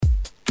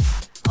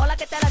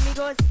¿qué tal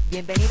amigos?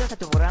 Bienvenidos a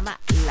tu programa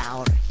La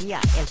Orgia,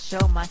 el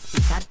show más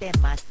picante,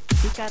 más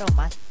pícaro,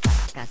 más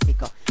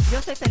sarcástico. Yo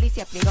soy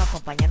Felicia Pliego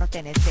acompañándote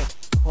en este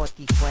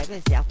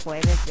Jotijueves,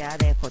 ya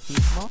de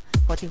jotismo,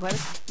 Jotijueves.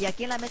 Y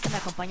aquí en la mesa me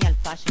acompaña el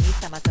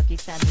fashionista,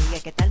 masoquista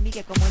Miguel. ¿Qué tal,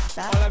 Miguel? ¿Cómo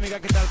estás? Hola amiga,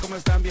 ¿qué tal? ¿Cómo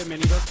están?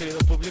 Bienvenidos, querido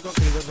público,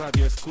 queridos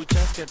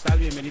radioescuchas. ¿Qué tal?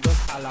 Bienvenidos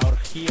a La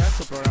Orgía,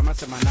 su programa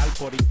semanal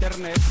por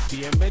internet.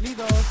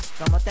 Bienvenidos.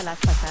 ¿Cómo te la has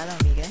pasado,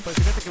 Miguel? Pues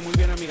fíjate que muy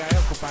bien, amiga,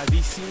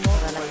 ocupadísimo.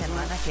 Toda la pues,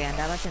 semana que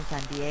andabas en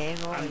San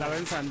Diego. Andaba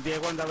en San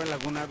Diego, andaba en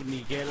Laguna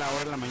Miguel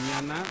ahora en la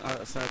mañana,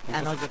 o sea, con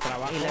cosas de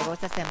trabajo. Y luego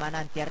esta semana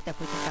antier te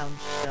fuiste a un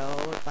show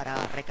para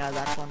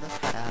recaudar fondos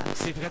para...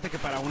 Sí, fíjate que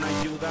para una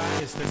ayuda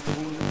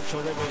estuvo un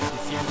show de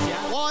beneficencia.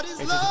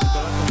 Se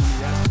juntó la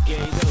comunidad gay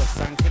de Los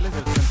Ángeles,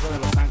 del centro de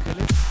Los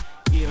Ángeles,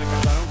 y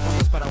recaudaron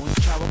fondos para un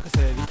chavo que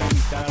se dedica a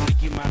imitar a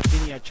Ricky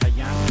Martin y a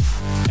Chayanne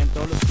en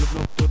todos los clubes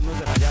nocturnos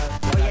del área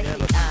de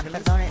Los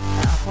Ángeles. Perdón,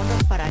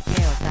 ¿fondos para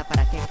qué? O sea,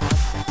 ¿para qué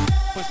causa?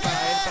 Pues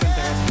para él, para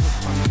entregarse a su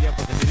familia,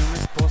 porque tiene una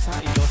esposa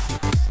y 2 hijos.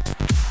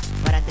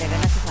 Para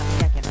entregarle a su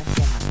familia, que no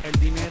entiendo. El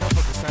dinero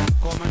porque está en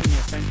coma, niña,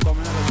 está en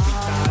coma en el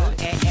hospital.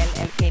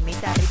 El que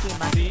imita a Ricky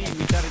Martin. Sí,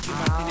 imita a Ricky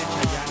Martin y a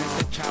Chayanne,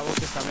 este chavo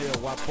que está medio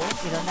guapo.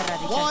 ¿Y dónde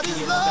radica? Y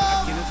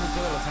aquí en el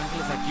centro de Los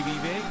Ángeles, aquí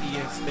vive y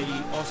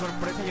oh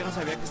sorpresa, yo no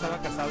sabía que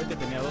estaba casado y que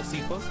tenía 2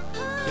 hijos.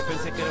 Yo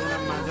pensé que era una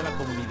más de la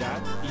comunidad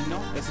y no,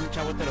 es un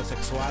chavo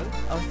heterosexual.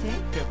 ¿Oh, sí?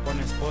 Que con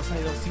esposa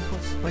y 2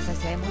 hijos. Pues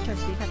así hay muchos,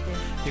 fíjate.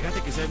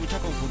 Fíjate que sí hay mucha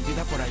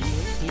confundida por ahí.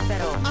 Sí,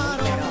 pero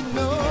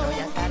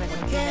ya sabes,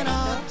 un dinerito.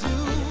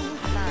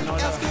 No,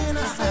 la qué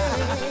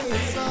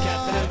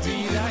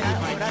atrevida y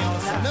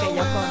mañosa. Que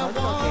yo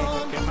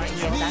conozco Qué que están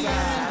mañosa.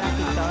 casadas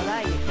y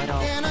toda, pero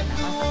nada más.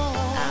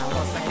 O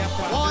sea, que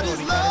aparte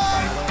bonita de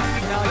paradora.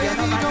 No, yo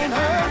no más que no.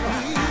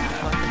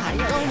 Al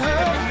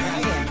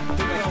contrario,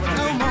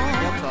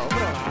 yo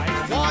cobro. Ay,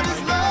 sí,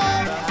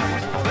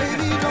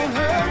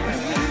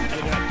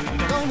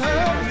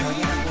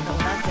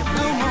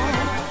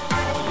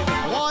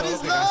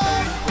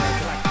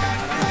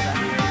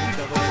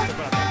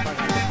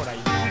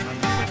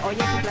 Oye,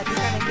 si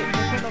platícame, ¿qué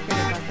fue lo que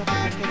le pasó?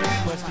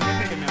 pues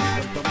fíjate que me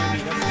contó mi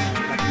amiga,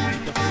 la que me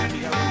invitó fue mi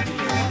amiga Wendy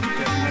León,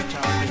 que es una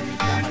chava que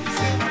invita a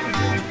Marisela, a la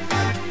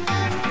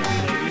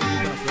Trevi, muy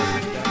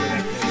conocida de la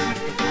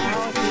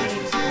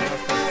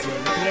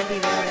Vi el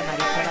video de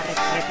Marisela,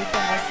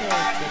 repíteme ese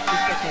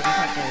chiste que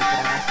dijo que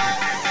grabaste.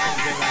 El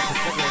de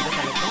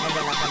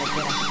la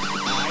paletera.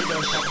 Ay, pero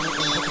está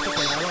un poquito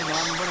pelado, ¿no?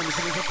 Bueno, a mí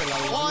se me hizo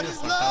pelado, yo soy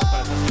desfaltado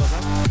para esas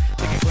cosas,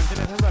 de que cuenten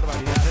esas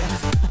barbaridades.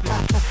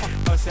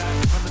 O sea,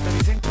 cuando te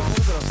dicen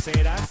cosas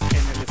groseras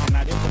en el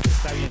escenario, pues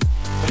está bien,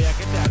 pero ya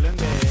que te hablen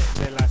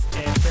de las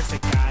Fs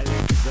secales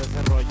y todo ese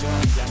rollo,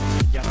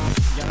 ya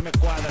no me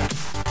cuadra.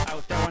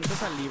 Te aguanto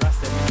salivas,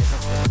 te me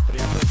esas cosas, pero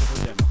ya por eso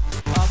ya no.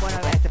 Oh, bueno,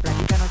 a ver,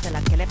 platícanos de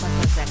la que le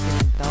pasó, se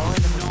accidentó. No,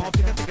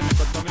 fíjate que me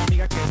contó mi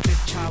amiga que este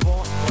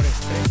chavo, por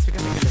estrés,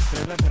 fíjate que el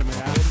estrés es la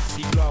enfermedad del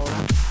siglo ahora,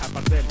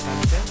 aparte del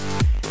cáncer.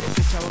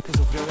 Este chavo que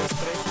sufrió de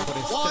estrés, por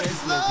estrés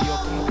le dio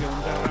como que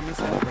un derrame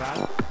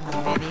cerebral. No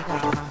me digas.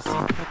 Ajá, sí,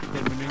 fíjate,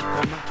 terminó en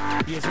coma.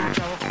 Y es un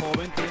chavo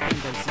joven, tiene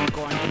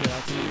 35 años de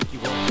edad, si no me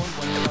equivoco, en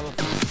buen estado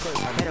físico de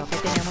salud. Pero que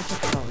tenía muchos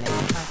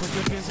problemas. Pues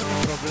yo pienso que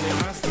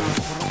problemas, a lo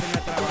mejor no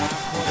tenía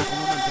trabajo, de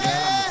cómo mantener a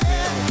la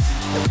mujer, a los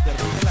hijos, de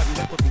repente la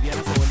vida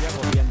cotidiana se vuelve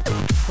agobiante.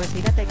 Pues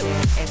fíjate que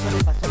eso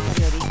le pasó a un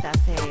periodista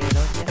hace 2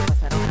 días,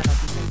 pasaron las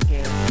noticias que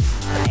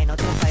en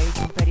otro país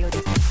un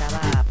periodista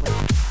estaba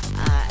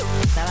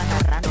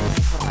narrando una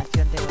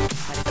información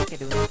parece que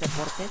de unos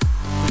deportes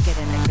y que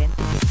de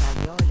repente se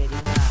salió y le dio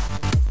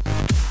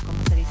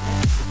 ¿cómo se dice?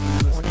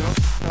 Un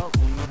stroke.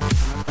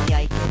 Y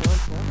ahí quedó el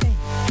pobre.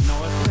 No,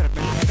 es que de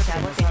repente Y el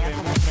chavo tenía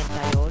como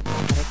 38,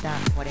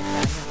 40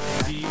 años.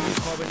 Sí, muy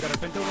joven, de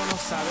repente uno no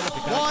sabe lo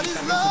que cada quien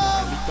carga en su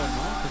morralito,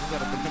 ¿no? Entonces de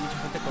repente mucha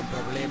gente con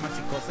problemas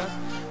y cosas.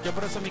 Yo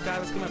por eso a mí cada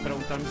vez que me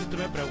preguntan, si tú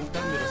me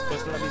preguntas, mi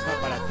respuesta es la misma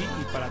para ti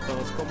y para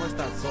todos. ¿Cómo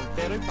estás?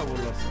 Soltero y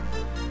fabuloso.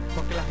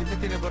 Porque la gente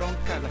tiene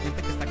bronca, la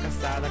gente que está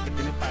casada, que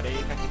tiene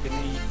pareja, que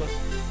tiene hijos,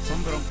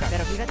 son broncas.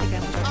 Pero fíjate que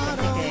hay mucha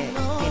gente que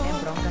tienen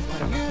broncas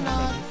pero no son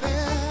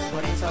felices.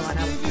 Por eso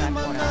van a buscar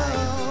por ahí,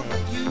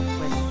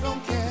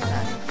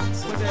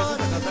 Pues de eso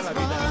se trata la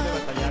vida, ¿no? De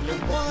batallarle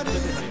un poquito, de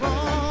salir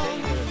adelante y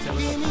de vencer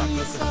los obstáculos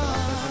que se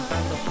van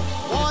presentando.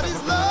 Pues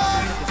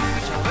afortunadamente que se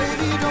escucha pues parece que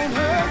se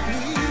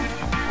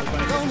está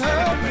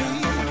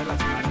recuperando, mueve las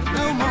manos,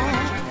 mueve las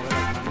manos. Y pues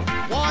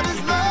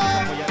vamos a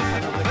apoyar esta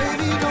noble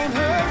causa de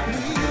Los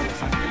Ángeles.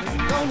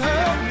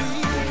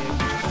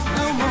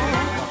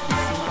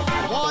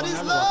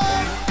 Guapísima,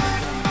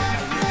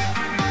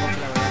 porque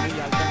la verdad muy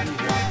alta, muy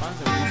guapa,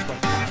 se ven unos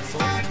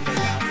cuerpazos,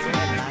 pedazo.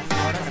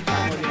 Ahora sí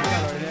como diría la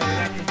Lorena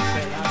Herrera, que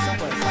pedazo,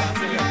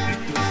 cuerpazo y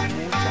actitud,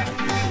 mucha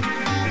actitud.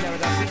 Y la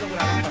verdad sí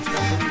lograron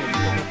bastante dinero,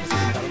 creo que se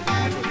juntaron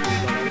como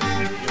 $2,000. Yo me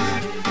imaginé que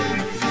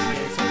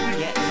eso. ¿Y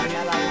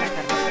la baila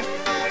Carlota?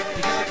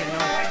 Fíjate que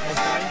no,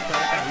 estaba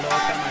invitada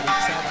Carlota,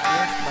 Marixa,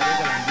 varios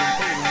del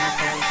ambiente y no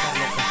estaba ahí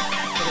Carlota.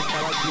 Pero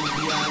estaba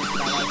Julia,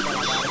 estaba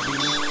la Barbie,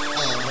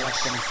 de las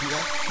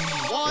conocidas.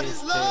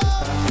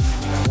 Estaba con mi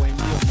amiga Wendy.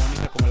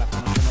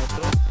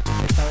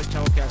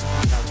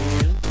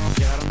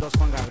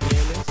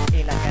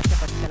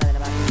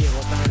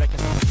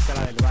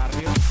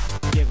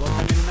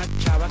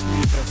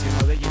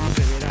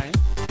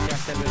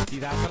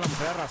 vestidazo, la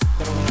mujer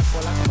arrastró una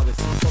cola como de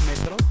 5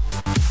 metros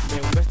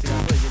de un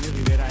vestidazo de Jenny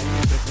Rivera, me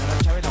impresionó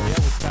la chava y la voy a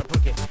buscar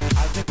porque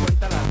haz de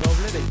cuenta la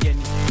doble de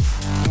Jenny,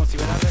 como si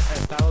hubiera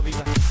estado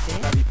viva, ¿Sí?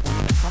 la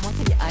difunta. ¿Cómo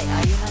se llama? Hay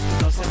una...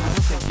 No sé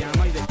cómo se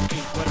llama y de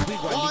el cuerpo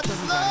igualito, el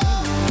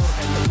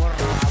mismo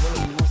rabo,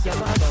 los mismos... Yo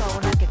conozco a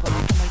una que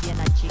conoce muy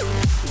bien a Chiqui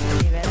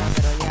Rivera,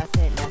 pero le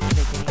hace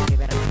de Jenny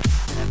Rivera,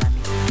 pero a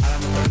mí. A lo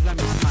mejor es la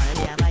misma,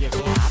 Se llama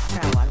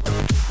Chiapra o algo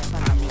así.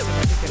 A mí se me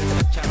hace que eres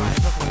la chava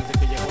esa, porque desde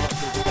que llegó,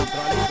 desde que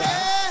entró al lugar,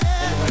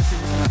 el lugar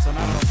estuvimos en la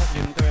zona rosa, que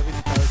yo nunca había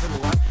visitado ese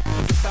lugar,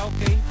 entonces está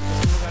ok, es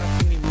un lugar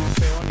así ni muy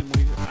feo ni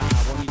muy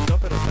bonito,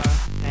 pero está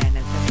En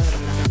el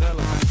centro de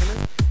Los Ángeles,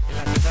 en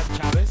la César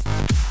Chávez,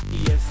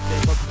 y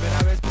por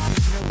primera vez pues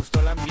sí me gustó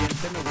el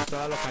ambiente, me gustó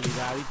la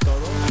localidad y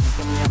todo, la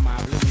gente muy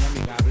amable, muy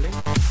amigable,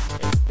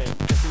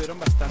 estuvieron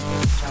bastantes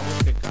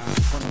chavos que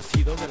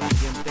conocidos del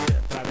ambiente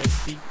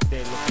travesti de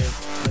lo que es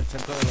el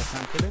centro de Los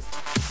Ángeles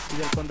y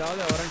del condado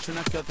de Orange,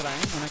 una que otra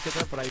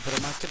por ahí, pero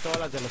más que todas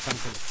las de Los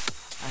Ángeles.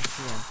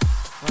 Así es.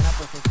 Bueno,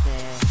 pues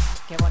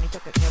qué bonito,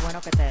 qué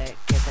bueno que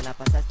te la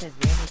pasaste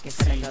bien y que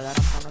se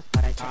recaudaron fondos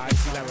para esta Ay,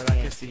 sí, la verdad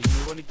que sí,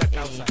 muy bonita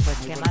causa. Pues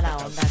qué mala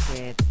onda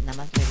que nada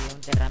más le dio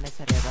un derrame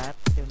cerebral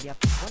de un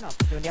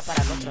día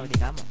para el otro,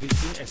 digamos.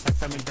 Sí,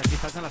 exactamente, así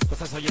pasan las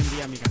cosas hoy en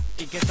día, amiga.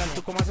 ¿Y qué tal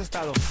tú, cómo has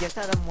estado? Yo he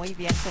estado muy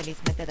bien,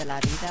 felizmente de la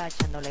vida,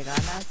 echándole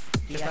ganas.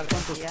 ¿Qué tal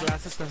con tus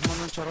clases? Estás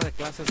tomando un chorro de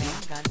clases, ¿no?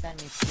 Me encantan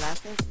mis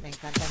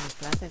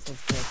clases,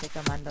 estoy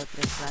tomando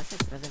 3 clases,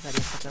 gracias a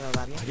Dios que todo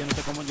va bien. Yo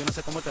no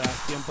sé cómo te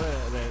das tiempo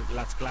de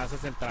las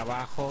clases, el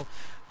trabajo,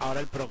 ahora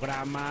el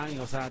programa, y,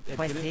 o sea,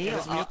 pues sí,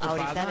 eres muy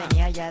ocupada. ahorita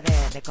venía ya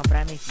de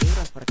comprar mis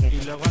libros porque...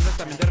 Y luego andas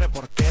también de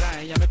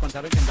reportera, ya me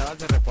contaron que andabas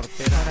de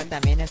reportera. Ahora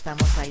también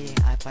estamos ahí,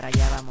 para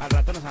allá vamos. Al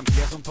rato nos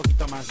amplías un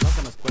poquito más, ¿no?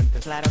 Que nos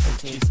cuentes. Claro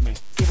que sí. Chisme.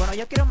 Sí, bueno,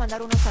 yo quiero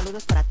mandar unos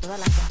saludos para toda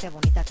la gente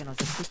bonita que nos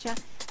escucha,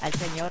 al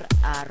señor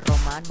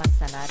Román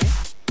Manzanares,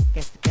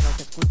 que nos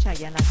escucha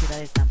allá en la ciudad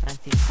de San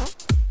Francisco,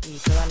 y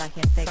toda la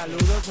gente.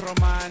 Saludos,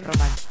 Román.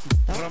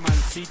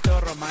 Romancito,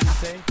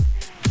 romance.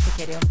 Que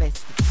quiere un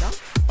besito.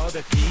 Oh,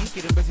 de ti,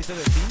 quiere un besito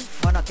de ti.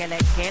 Bueno, que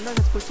él nos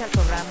escucha el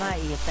programa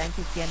y está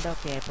insistiendo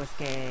que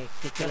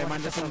le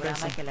mandes un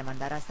beso y que le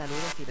mandara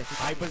saludos y besitos.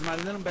 Ay, pues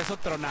mándenle un beso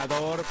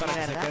tronador para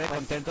que se quede pues,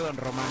 contento don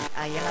Román.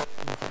 Ahí en la...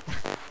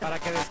 Para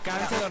que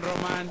descanse don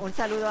Román. Un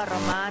saludo a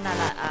Román,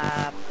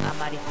 a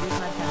Maricruz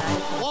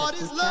Manzanares, que nos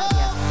escucha, y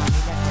a su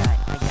familia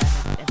que allá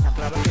en San Francisco.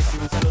 Claro que sí,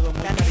 un saludo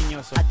muy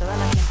cariñoso. A toda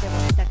la gente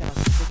bonita que nos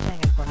escucha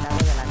en el condado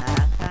de La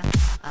Naranja,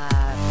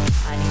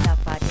 a Nina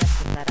Farias,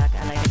 que estará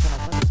al aire con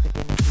nosotros, que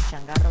tiene su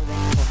changarro de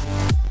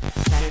comida.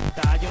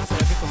 ¿Qué tal? Yo no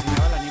sabía que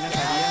cocinaba la Nina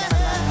Farias.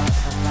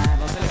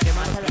 ¿No se le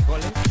queman los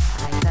frijoles?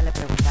 Ahí está le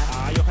preguntando.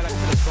 Ay, ojalá que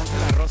se les ponga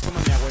el arroz como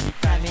mi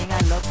abuelita. También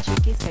a Love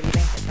Chiquis, que vive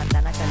en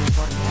Santana,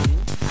 California,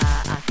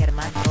 a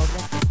Germán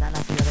Robles, que está en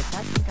la ciudad de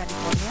Casting,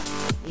 California,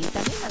 y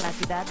también a la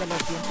ciudad de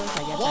Los Vientos,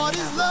 allá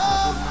también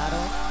a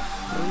Bulmaro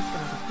Ruiz, que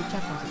nos escucha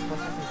con su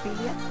esposa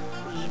Cecilia,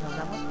 y nos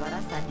vamos para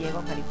San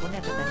Diego,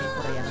 California, que también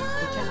por allá nos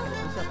escuchan, que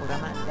les gusta el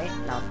programa de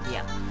La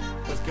Orgia.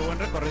 Pues qué buen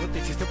recorrido te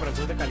hiciste por el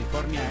sur de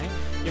California,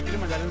 Yo quiero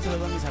mandarle un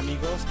saludo a mis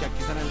amigos que aquí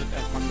están en el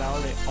condado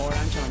de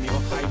Orange, a mi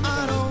amigo Jaime,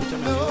 que nos escucha,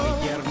 a mi amigo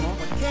Guillermo,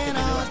 que tiene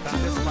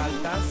bastantes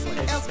faltas, a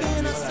mi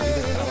amigo David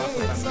del trabajo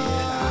también,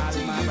 a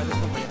Alma, a varios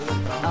compañeros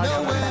del trabajo.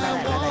 Ahora vamos a la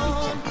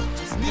dicha.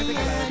 Fíjate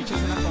que la de dicha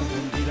es una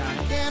confundida,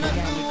 Ella es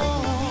muy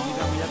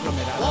confundida, muy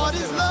aglomerada. What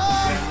is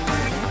love?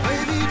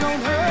 Baby,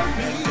 don't hurt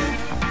me.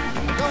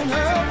 Don't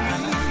hurt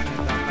me.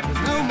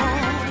 No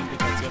more.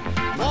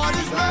 What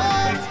is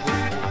love?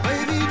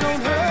 Baby,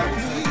 don't hurt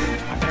me.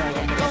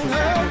 Don't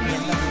hurt me.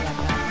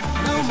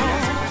 No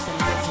more.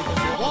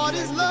 What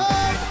is love?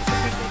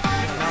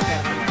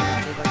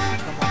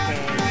 Como que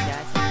ya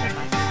es un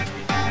tema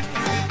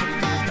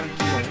más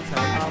tranquilo,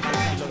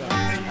 tranquilo de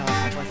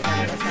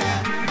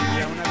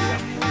vivía una vida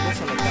muy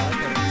desolotada,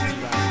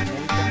 permisiva,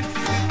 muy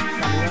permisiva.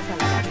 Saludos a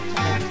la dicha,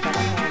 me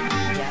gustaba como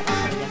ya,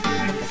 pero ya estoy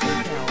en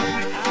competencia hoy.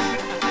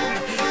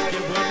 Qué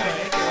bueno,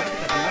 que ahora que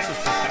te pongas sus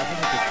tacazos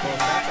a tu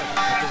esposa, para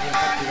que estés bien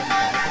partido en mi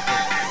casa,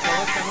 porque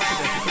todos estamos en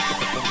el que te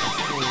pongas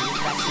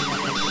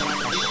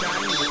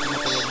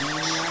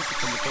y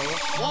como todo.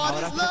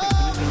 Ahora fíjate que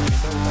estoy en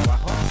entrenamiento del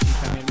trabajo y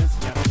también me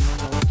enseñaron unos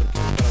nuevos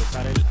truquitos para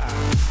usar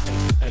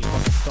el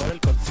corrector,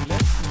 el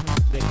concealer,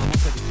 de cómo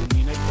se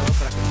difumina y todo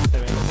para que no te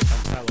vea el ojo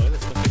cansado,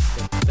 después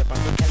te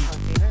paso el tip.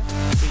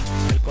 Sí,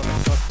 el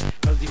corrector.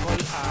 Nos dijo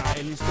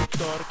el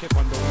instructor que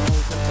cuando uno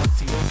usa el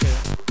concealer,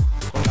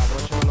 que con la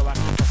brocha no lo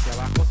bajas hacia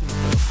abajo, sino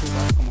que lo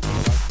subas, como que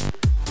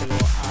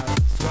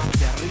subas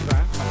hacia arriba,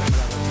 válgame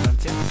la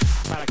redundancia,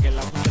 para que el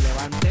ojo se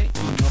levante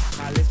y no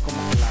jales como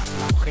que la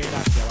ojera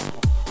hacia abajo.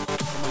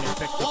 Como el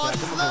efecto, te da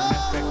como que un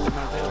efecto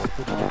más de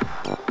oscuridad.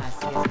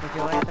 Así es, pues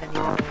yo he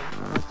aprendido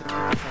nuestro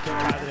truco. Qué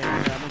padre,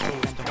 me da mucho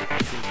gusto.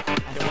 Sí,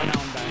 qué buena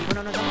onda,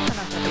 Bueno, nos vamos a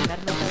nuestra primer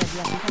nota del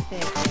día. Fíjate,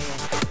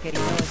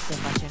 querido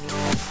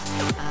fashionista,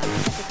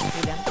 fíjate que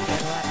Julián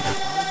Figueroa.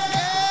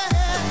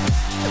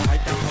 Ay,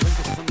 tan joven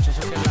que es ese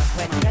muchacho, que lástima.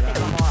 Pues fíjate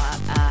como a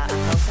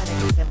causa de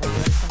que se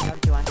murió el señor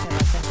Joan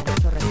Sebastián, con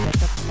mucho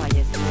respeto,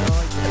 falleció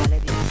y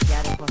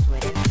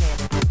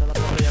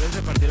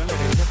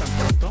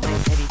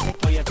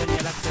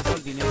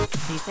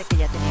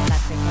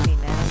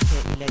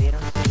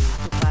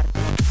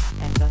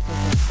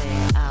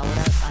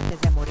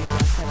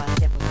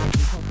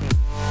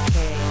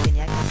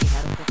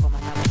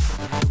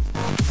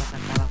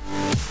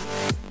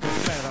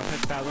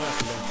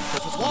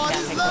le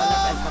afectó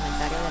el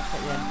comentario de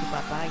su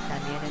papá y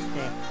también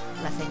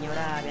la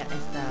señora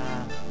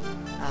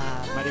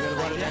Maribel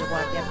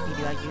Guardia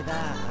pidió ayuda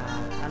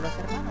a los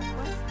hermanos,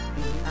 pues,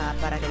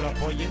 para que lo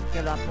apoyen,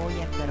 pero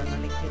no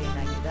le quieren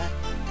ayudar.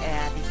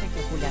 Dicen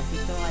que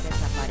Juliancito ha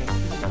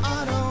desaparecido, se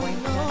dan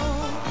cuenta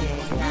que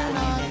está en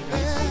el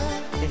juicio.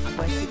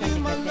 Después, fíjate que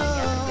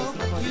tenía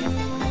 35 días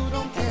en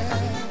una clínica de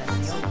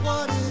rehabilitación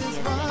y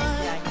en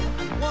este año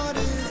se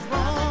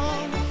estaba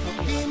manteniendo un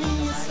poquito y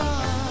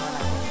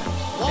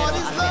toda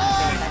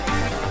la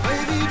cosa.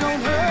 Baby,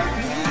 don't hurt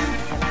me.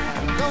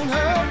 Don't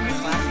hurt me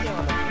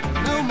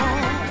no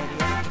more.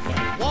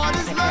 What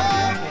is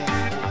love?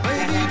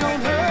 Baby,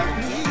 don't hurt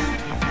me.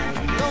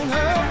 Don't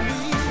hurt me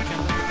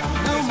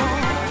no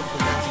more.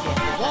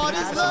 What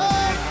is love?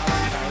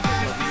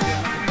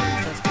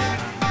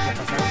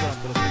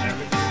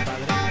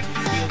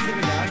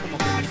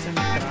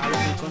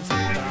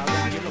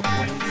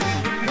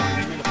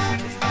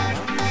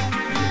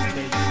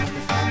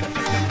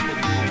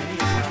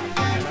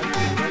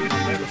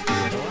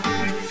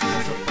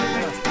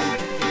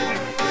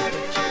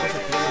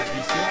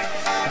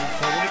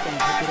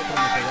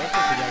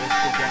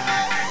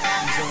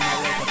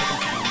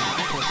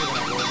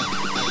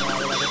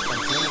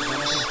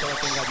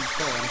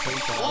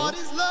 What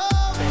is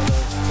love?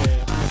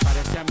 Pero me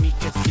parece a mí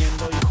que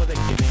siendo hijo de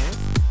quien es,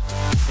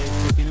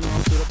 tiene un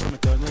futuro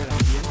prometedor en el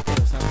ambiente,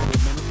 o sea, por lo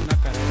menos una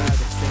carrera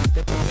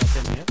decente podría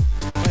tener.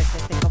 Pues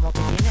como que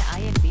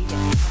hay envidia,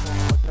 es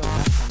como otro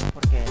caso, ¿no?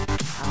 Porque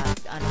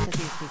no sé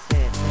si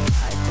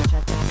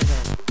escuchaste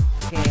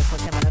que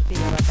José Manuel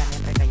Figueroa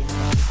también recayó en el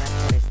hospital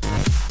por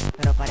estrés,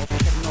 pero parece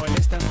que no, él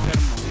está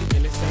enfermo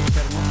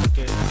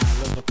porque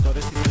los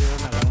doctores sí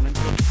salieron a dar una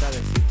entrevista a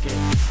decir que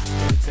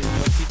el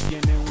señor sí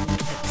tiene un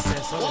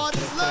exceso de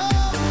estrés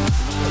tremendo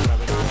por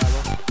haber jugado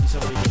y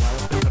sobrellevado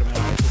esta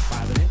enfermedad de su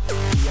padre,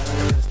 y ahora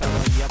debe estar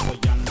ahí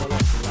apoyándolo a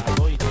su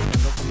lado y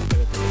tratando como que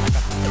de tener la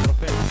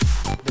catástrofe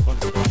de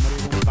cuando se va a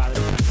morir un padre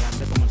tan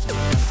grande como el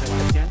señor Juan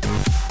Sebastián.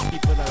 Y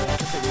pues la verdad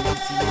que se viene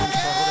encima un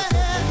chorro de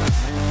problemas,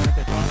 ¿no?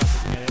 Imagínate todas las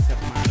medias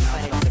hermanas,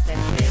 parece ser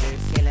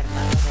que el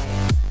hermano de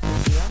su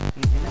tío,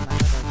 el hermano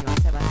de Joan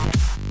Sebastián,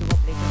 tuvo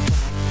pleitos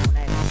con él en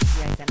una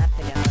herencia y se han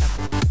peleado ahora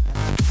por unas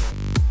casas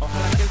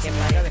ojalá que el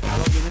señor haya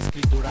dejado bien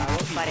escriturado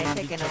y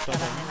parece que no dicho todo.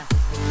 estaban en las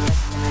escrituras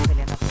y se están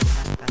peleando por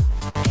unas casas.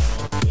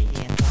 Y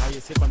entonces, Ay,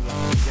 es que cuando la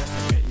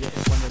familia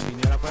cuando el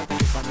dinero, acuérdate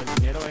que cuando el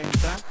dinero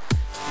entra,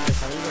 le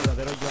sabe el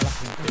verdadero yo a la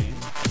gente, ¿eh?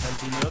 O sea, el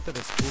dinero te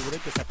descubre,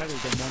 te saca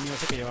del demonio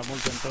ese que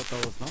llevamos dentro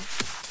todos, ¿no?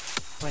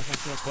 pues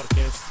así es.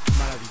 Porque es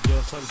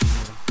maravilloso el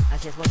dinero.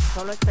 Así es, bueno,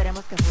 solo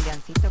esperemos que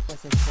Juliancito, pues,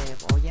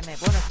 óyeme,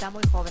 bueno, está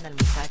muy joven el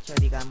muchacho,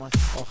 digamos.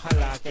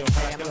 Ojalá que lo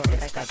esperemos que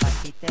rescaten.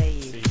 recapacite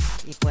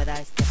y pueda,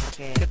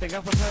 porque... Que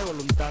tenga fuerza de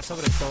voluntad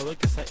sobre todo y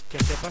que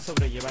sepa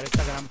sobrellevar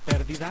esta gran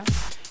pérdida,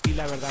 y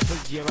la verdad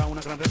pues lleva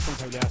una gran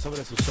responsabilidad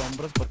sobre sus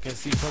hombros porque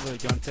es hijo de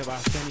Joan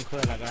Sebastián, hijo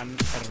de la gran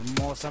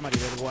hermosa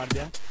Maribel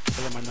Guardia,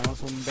 que le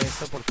mandamos un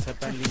beso por ser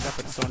tan linda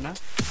persona,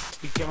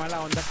 y qué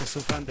mala onda que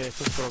sufran de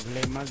estos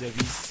problemas de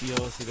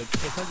vicios y de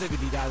esas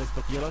debilidades,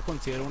 porque yo lo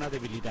considero una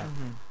debilidad.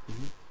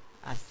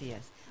 Así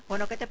es.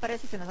 Bueno, ¿qué te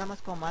parece si nos vamos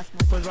con más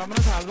música? Pues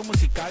vámonos a algo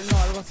musical, ¿no?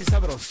 Algo así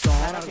sabrosón,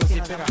 Claro algo que sí,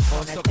 así nos vamos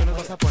pegajoso. con ¿Qué nos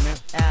vas a poner?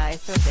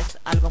 Esto es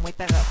algo muy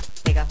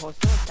pegajoso,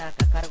 está a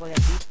cargo de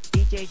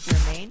DJ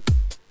Germain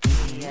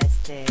y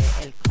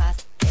el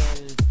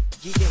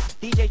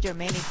DJ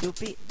Germain y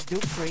Dupree.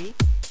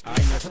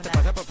 Ay, no, eso te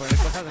pasa por poner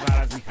cosas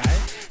raras, mija, ¿eh?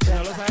 Si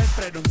no lo sabes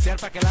pronunciar,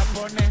 ¿para qué la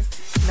pones?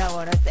 No,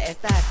 bueno,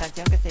 esta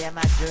canción que se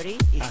llama Dirty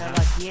y solo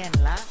aquí en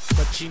la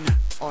Cochina.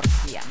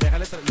 Orgia.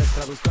 Déjale, les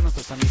traduzco a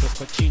nuestros amigos,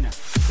 cochina,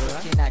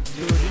 ¿verdad? Cochina,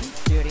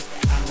 Dirty.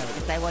 Ándale.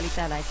 Está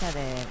igualita a la esa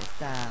de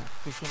esta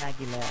Cristina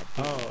Aguilera.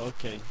 Oh,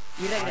 ok.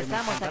 Y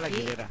regresamos encanta la aquí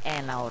Aguilera.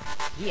 en la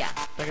Orgia.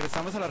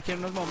 Regresamos a la orgía en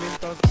unos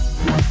momentos.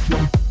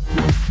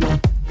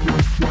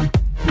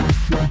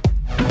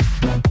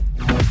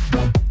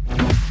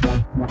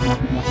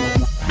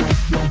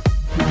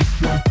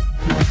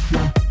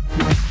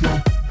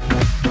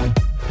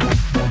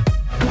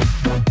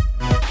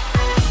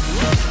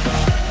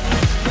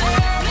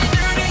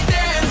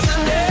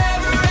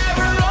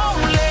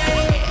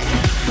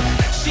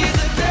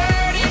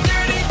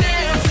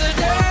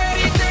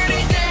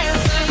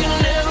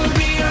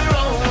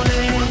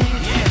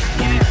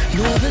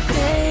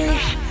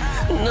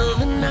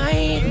 Another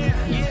night,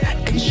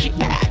 and she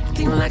acting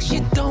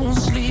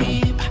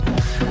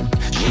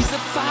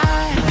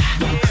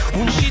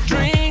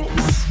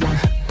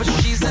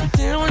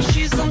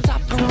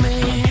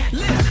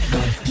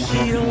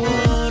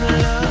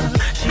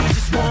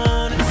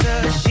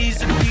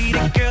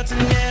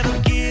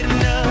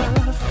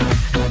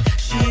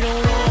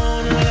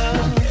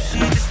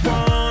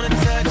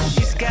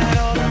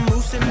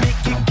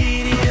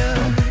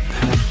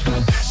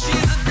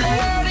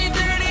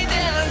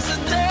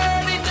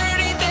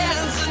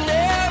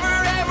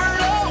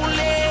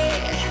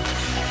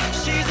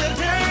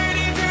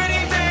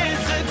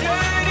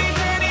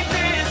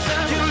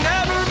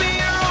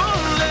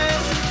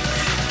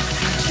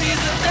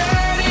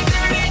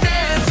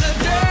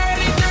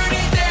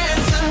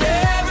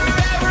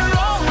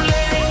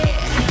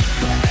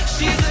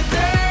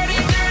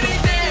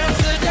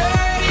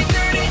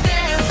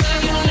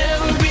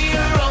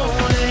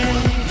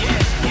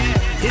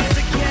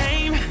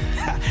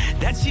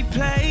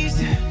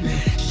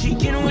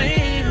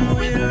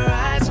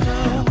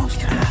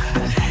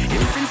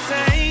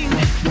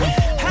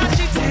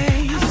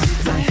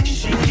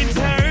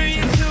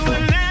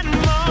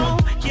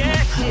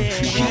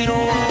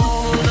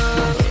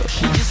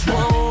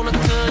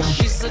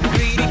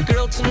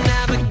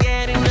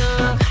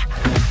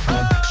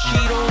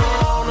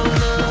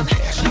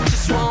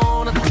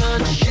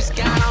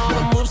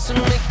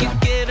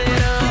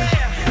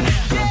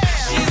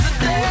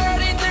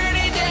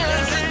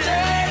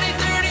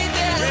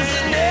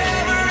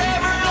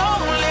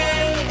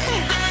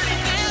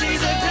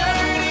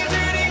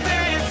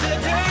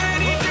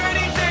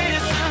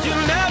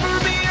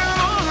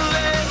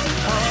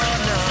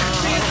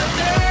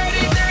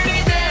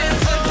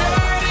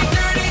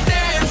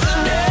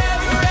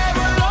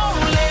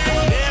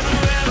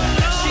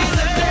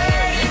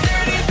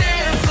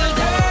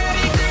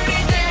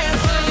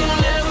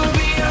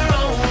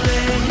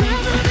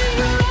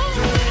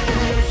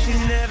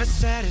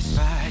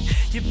satisfied.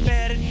 You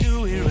better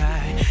do it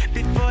right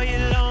before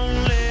you're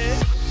lonely.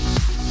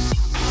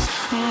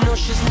 No,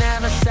 she's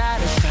never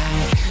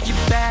satisfied. You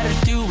better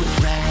do it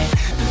right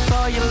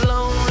before you're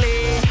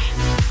lonely.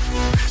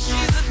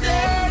 She's a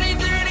dirty,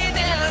 dirty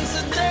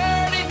dancer,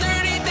 dirty,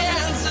 dirty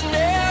dancer,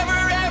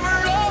 never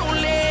ever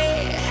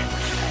lonely.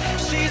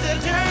 She's a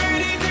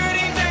dirty,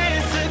 dirty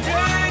dancer,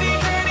 dirty,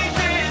 dirty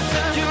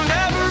dancer. You'll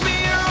never be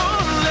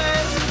lonely.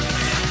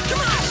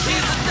 Come on,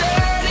 she's a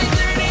dirty,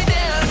 dirty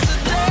dancer,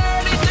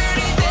 dirty,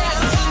 dirty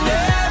dancer,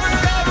 never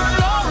ever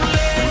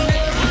lonely.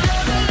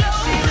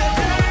 She's a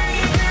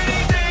dirty, dirty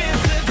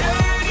dancer,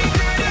 dirty,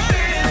 dirty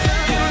dancer.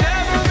 You'll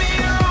never be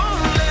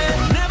lonely,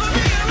 never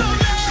be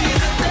lonely.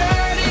 She's a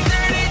dirty,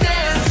 dirty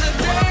dancer,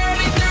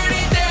 dirty,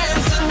 dirty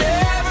dancer,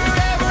 never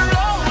ever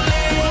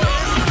lonely.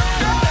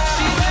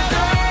 She's a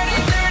dirty,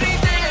 dirty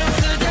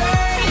dancer,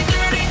 dirty,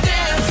 dirty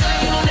dancer.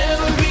 You'll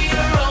never be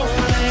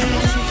lonely,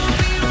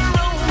 never be lonely.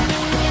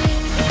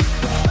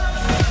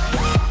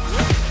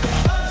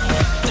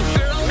 The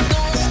girl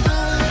don't stop.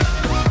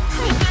 The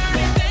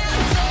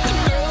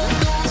girl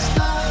don't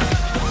stop.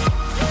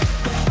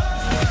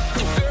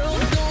 The girl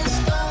don't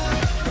stop.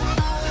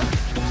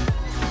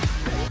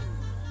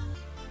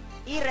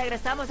 Y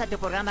regresamos a tu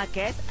programa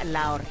que es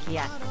La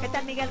Orgía. ¿Qué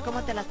tal, Miguel?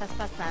 ¿Cómo te la estás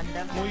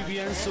pasando? Muy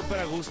bien, súper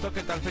a gusto.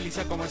 ¿Qué tal,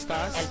 Felicia? ¿Cómo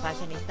estás? El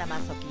fashionista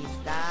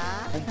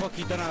masoquista. Un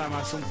poquito nada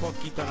más, un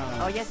poquito nada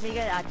más. Oyes,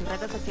 Miguel, a tus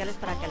redes sociales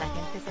para que la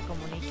gente se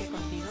comunique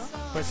contigo.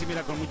 Pues sí,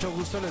 mira, con mucho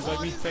gusto les doy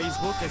mi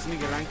Facebook, que es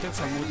Miguel Ángel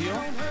Zamudio.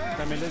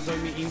 También les doy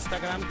mi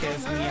Instagram, que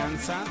es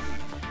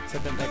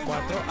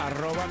mianza74,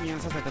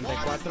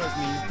 @mianza74 es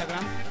mi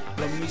Instagram.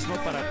 Lo mismo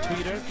para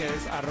Twitter, que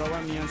es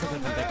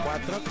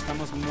 @mianza74, que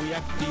estamos muy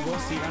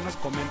activos. Síganos,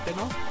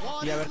 coméntenos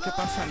y a ver qué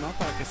pasa, ¿no?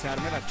 Para que se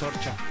arme la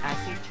chorcha.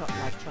 Así,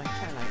 la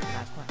choncha,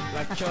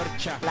 La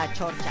chorcha. la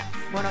chorcha.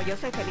 Bueno, yo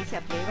soy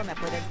Felicia Pliego, me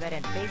puedes ver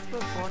en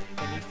Facebook por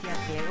Felicia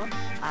Pliego.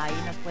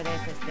 Ahí nos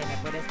puedes, me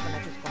puedes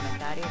poner tus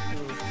comentarios,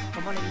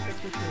 ¿cómo le dices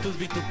tú? Tus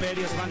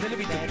vituperios, mándele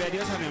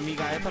vituperios a mi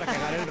amiga, para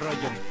cagar el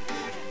rollo.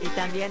 Y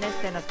también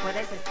nos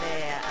puedes en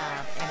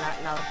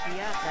la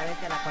orgía a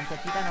través de la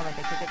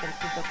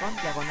consentida973.com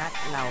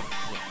 /la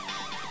orgía.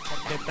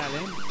 ¿Qué tal,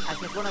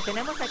 Así es, bueno,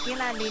 tenemos aquí en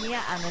la línea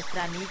a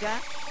nuestra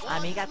amiga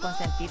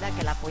consentida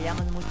que la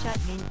apoyamos mucho,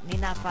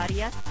 Nina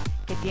Farias,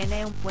 que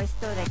tiene un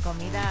puesto de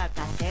comida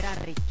casera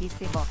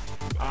riquísimo.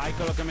 Ay,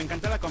 con lo que me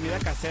encanta la comida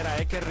casera,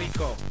 qué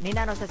rico.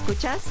 Nina, ¿nos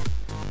escuchas?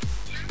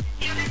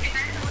 Quiero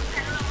mencionarles un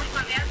saludo muy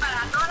cordial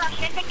para toda la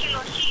gente que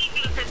los sigue,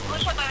 que los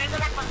escucha a través de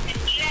la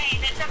consentida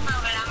en este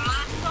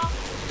programazo.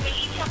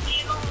 Felicia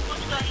Pliego, un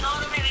gusto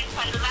enorme de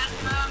saludar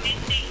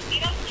nuevamente.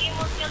 Mira qué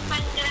emoción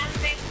tan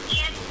grande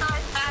siento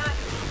estar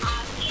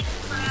aquí en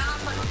este programa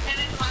con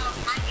ustedes nuevos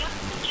años.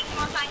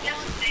 Muchísimos años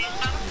de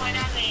estar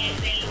fuera del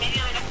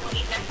medio de la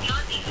comunicación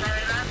y la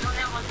verdad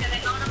una emoción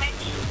enorme.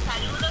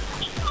 Saludos,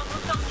 muchísimo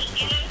gusto,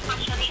 Miguel, el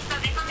fashionista.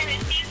 Déjame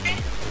decirte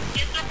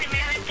que es la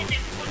primera vez que te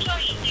escucho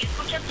y te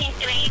escuchas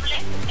increíble.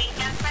 Me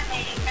encanta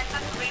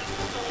tu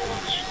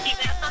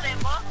diverso de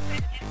voz.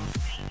 Es increíble.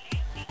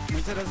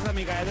 Muchas gracias,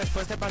 amiga.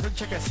 Después te paso un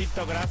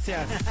chequecito,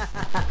 gracias.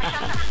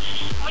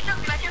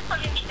 Muchas gracias por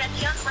la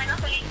invitación. Bueno,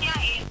 Felicia,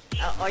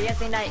 Oye,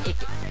 Nina,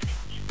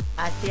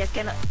 así es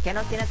que ¿qué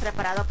nos tienes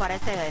preparado para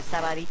este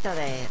sabadito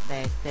de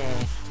este?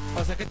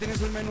 O sea que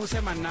tienes un menú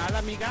semanal,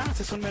 amiga.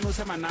 ¿Haces un menú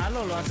semanal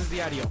o lo haces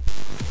diario?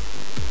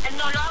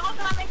 no lo hago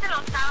solamente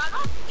los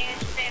sábados.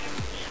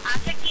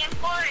 Hace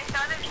tiempo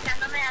estaba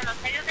dedicándome a los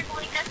medios de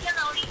comunicación.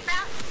 Ahorita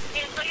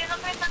estoy en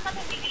otra etapa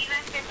de mi vida.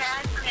 Empecé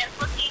a estudiar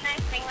cocina.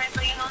 Estoy en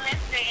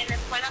la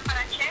escuela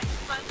para chef.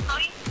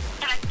 Estoy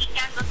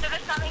practicando.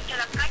 Ustedes saben que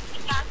la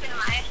práctica hace el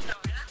maestro,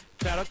 ¿verdad?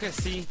 Claro que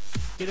sí.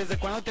 ¿Y desde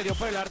cuándo te dio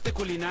por el arte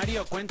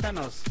culinario?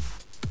 Cuéntanos.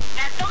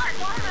 Toda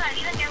la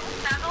vida me ha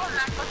gustado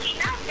la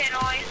cocina, pero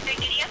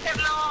quería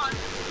hacerlo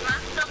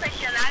más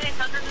profesional,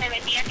 entonces me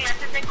metí a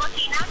clases de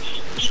cocina,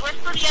 sigo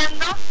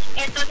estudiando,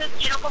 entonces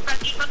quiero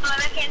compartir con toda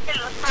la gente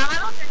los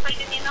sábados. Estoy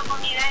teniendo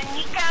comida en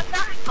mi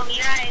casa,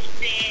 comida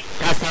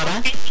 ¿Casera?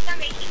 auténtica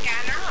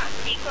mexicana,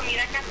 así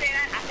comida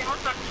casera. Hacemos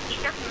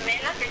tortillitas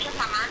melas hechas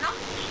a mano.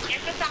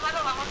 Este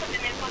sábado vamos a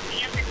tener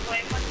tortillas de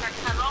fuego en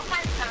salsa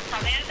roja, en salsa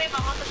verde,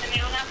 vamos a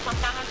tener unas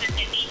tostadas de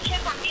ceviche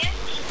también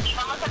y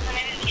vamos a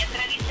tener el día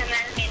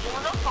tradicional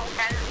menudo con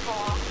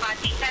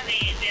patita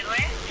de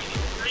res,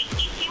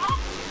 riquísimo.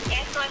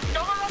 Eso es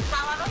todos los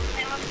sábados,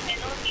 tenemos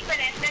menús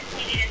diferentes.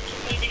 Mi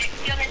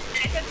dirección es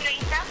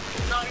 1330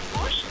 North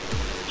Bush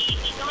y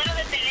mi número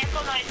de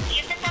teléfono es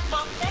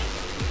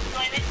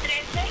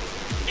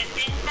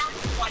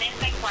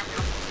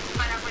 714-913-7044.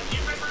 Para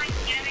cualquier persona que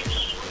quiera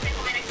venir y guste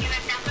comer aquí en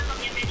la casa, son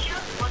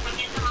bienvenidos. O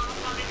también tomamos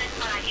órdenes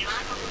para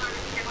llevar, nosotros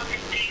hacemos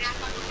entregas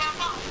a tu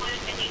casa o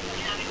puedes venir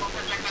a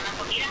recoger la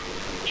comida,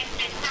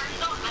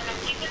 empezando a las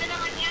 7 de la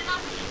mañana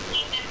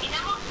y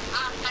terminamos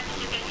hasta que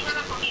se termina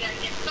la comida,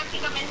 que es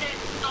prácticamente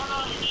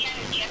todo el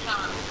día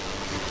sábado.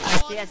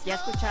 Así es, ya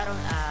escucharon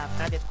a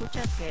Radio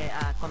Escuchas que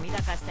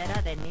comida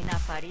casera de Nina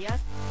Farías.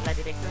 La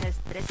dirección es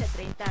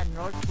 1330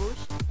 North Bush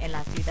en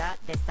la ciudad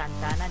de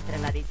Santa Ana, entre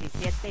la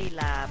 17 y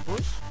la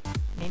Bush.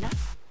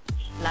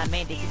 La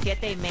Main,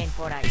 17 y Main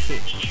por ahí, sí.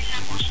 Y en la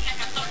música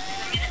 14,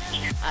 también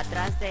esquina.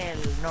 Atrás del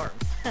Norms.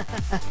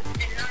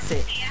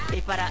 Sí.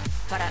 Y para,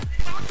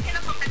 Estamos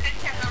haciendo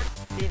competencia, ¿no?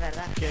 sí,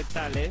 ¿verdad? ¿Qué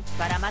tal,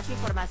 Para más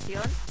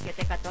información,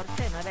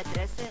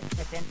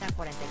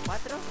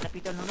 714-913-7044.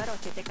 Repito el número,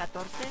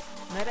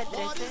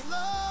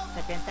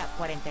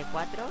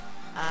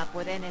 714-913-7044.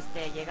 Pueden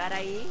llegar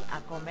ahí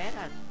a comer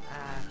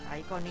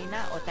ahí con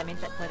Nina, o también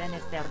pueden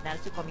ordenar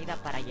su comida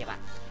para llevar.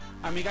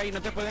 Amiga, ¿y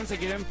no te pueden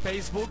seguir en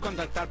Facebook,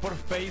 contactar por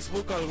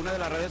Facebook o alguna de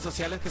las redes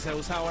sociales que se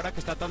usa ahora, que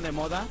está tan de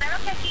moda?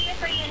 Claro que sí,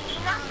 estoy en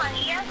Nina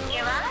Farías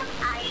Guevara,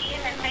 ahí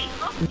en el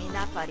Facebook.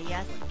 Nina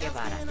Farías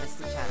Guevara, ¿te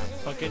escucharon?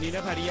 Porque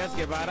Nina Farías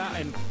Guevara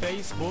en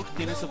Facebook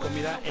tiene su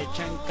comida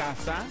hecha en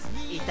casa.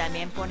 Y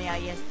también pone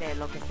ahí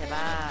lo que se va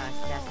a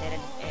hacer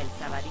el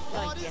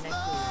sabadito, y tiene su...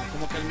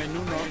 Como que el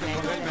menú, ¿no? Que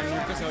ponga el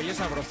menú, que se oye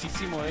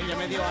sabrosísimo, Ya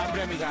me dio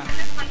hambre, amiga.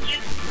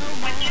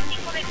 Cualquier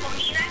tipo de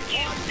comida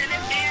que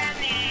ustedes vean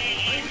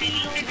en el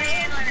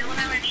internet o en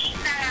alguna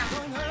revista.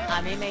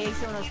 A mí me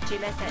hice unos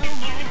chiles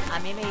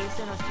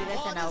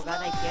en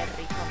ahogada, y qué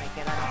rico me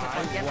quedaron. Que, por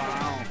Ay, cierto,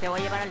 wow. te voy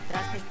a llevar al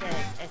traste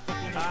este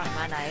fin de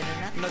semana,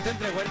 Nina. No te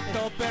entregó el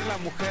topper la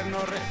mujer, no,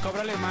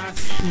 cóbrale más.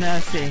 No,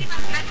 sí.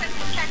 Gracias,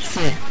 muchachos.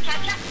 Sí.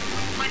 Muchacha,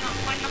 bueno,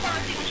 pues no puedo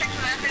decir muchacho,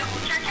 ¿verdad? Pero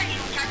muchacha y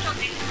muchachos,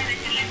 déjenme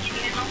decirles que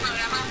tienen un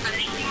programa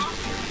padrísimo.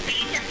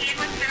 Felicia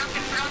Pliego, espero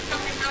que pronto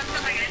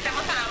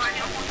regresemos a la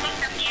radio juntos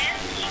también.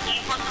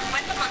 Y por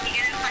supuesto, con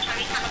Miguel el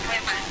Fashionista no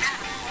puede faltar,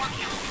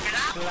 obvio,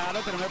 ¿verdad?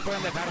 Claro que no me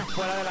pueden dejar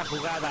fuera de la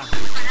jugada.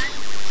 Para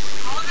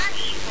moda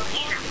y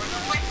cocina, por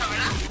supuesto,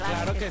 ¿verdad?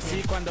 Claro que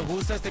sí, cuando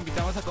gustes te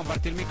invitamos a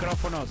compartir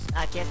micrófonos.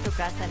 Aquí es tu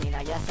casa,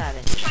 Nina, ya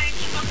sabes. Mucho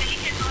éxito,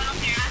 feliz en todo lo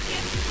que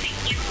haces. Te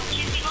quiero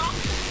muchísimo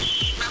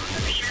y vamos a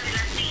seguir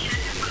adelante. Y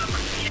gracias por la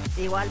oportunidad.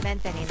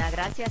 Igualmente, Nina,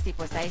 gracias, y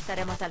pues ahí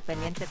estaremos al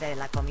pendiente de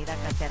la comida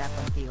casera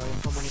contigo y en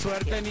comunicación.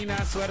 Suerte,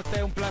 Nina,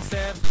 suerte, un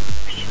placer.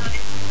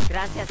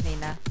 Gracias,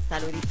 Nina.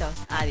 Saluditos.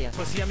 Adiós.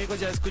 Pues sí, amigos,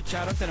 ya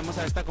escucharon, tenemos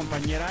a esta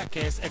compañera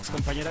que es ex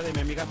compañera de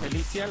mi amiga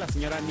Felicia, la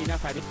señora Nina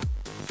Farías.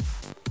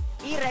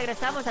 Y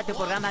regresamos a tu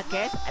programa,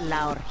 que es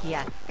La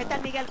Orgía. ¿Qué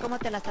tal, Miguel? ¿Cómo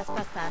te la estás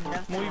pasando?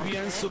 Muy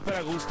bien, súper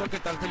a gusto. ¿Qué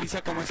tal,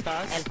 Felicia? ¿Cómo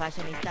estás? El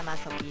fashionista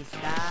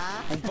masoquista.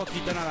 Un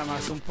poquito nada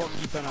más, un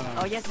poquito nada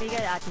más. Oyes,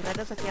 Miguel, a tus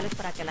redes sociales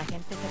para que la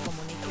gente se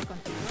comunique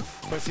contigo.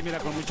 Pues sí, mira,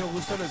 con mucho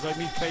gusto les doy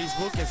mi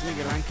Facebook, que es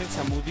Miguel Ángel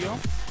Zamudio.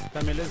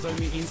 También les doy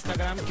mi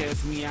Instagram, que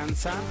es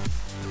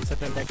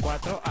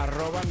mianza74,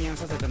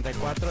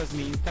 @mianza74 es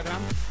mi Instagram.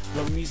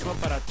 Lo mismo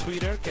para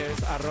Twitter, que es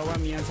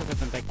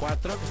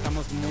 @mianza74, que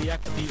estamos muy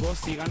activos.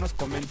 Síganos,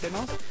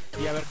 coméntenos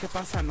y a ver qué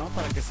pasa, ¿no?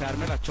 Para que se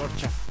arme la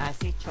chorcha.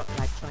 Así,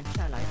 la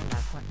choncha, la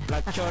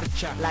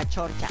chorcha. La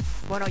chorcha.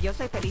 Bueno, yo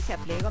soy Felicia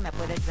Pliego, me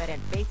puedes ver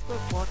en Facebook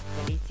por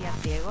Felicia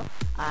Pliego.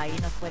 Ahí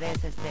me puedes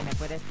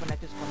poner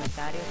tus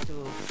comentarios,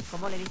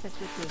 ¿cómo le dices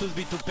tú? Tus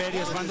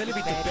vituperios, mándale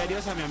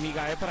vituperios a mi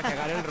amiga, para que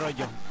agarre el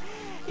rollo.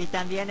 Y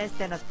también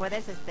nos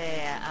puedes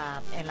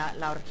en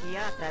la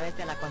orgía a través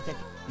de la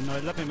consejería. ¿No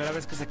es la primera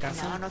vez que se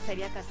casa? No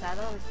sería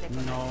casado con el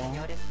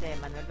señor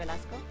Manuel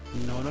Velasco.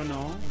 No. En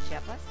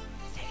Chiapas.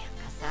 Se habían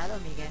casado,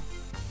 Miguel.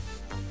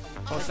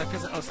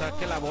 O sea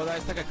que la boda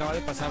esta que acaba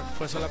de pasar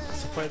fue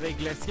de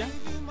iglesia.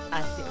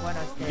 Así, bueno,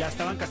 ¿Ya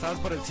estaban casados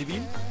por el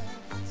civil?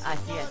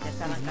 Así es,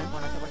 estaban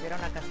se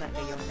volvieron a casar,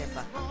 que yo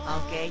sepa.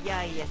 Aunque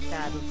ella y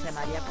esta Dulce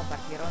María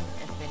compartieron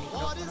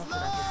micrófonos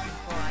durante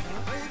 5 años.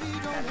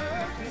 ¿Sabes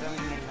cómo estuvieron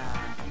en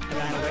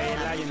la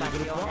novela y en el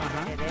grupo?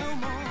 Ajá.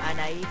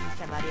 Anaí y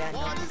Dulce María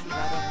no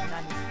cultivaron una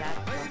amistad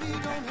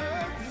profunda.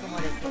 Es como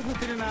decir... Pues no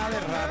tiene nada de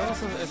raro,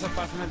 eso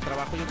pasa en el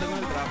trabajo. Yo tengo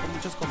en el trabajo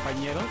muchos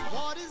compañeros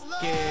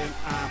que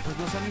pues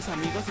no son mis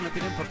amigos y no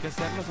tienen por qué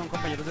serlo, son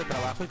compañeros de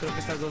trabajo, y creo que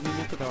estas dos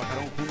niñas que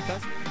trabajaron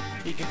juntas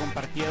y que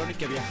compartieron y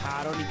que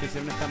viajaron y que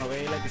hicieron esta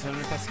novela y que hicieron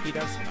estas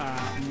giras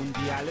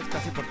mundiales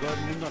casi por todo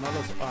el mundo, ¿no?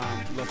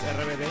 Los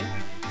RBD,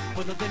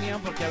 pues no tenían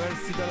por qué haber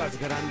sido las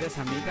grandes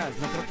amigas.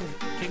 No creo que...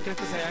 ¿Quién crees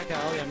que se haya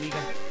quedado de amiga?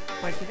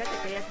 Pues fíjate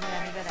que ella es muy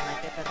amiga de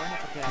Maite Perroni,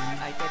 porque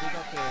ahí te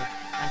digo que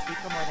así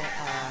como de...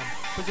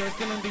 Pues yo es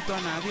que no invito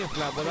a nadie,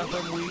 la boda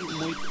fue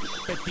muy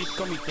petit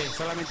comité,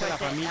 solamente la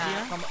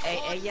familia.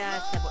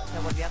 Ella se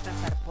volvió a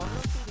casar por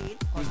lo civil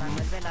con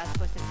Manuel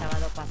Velasco este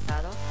sábado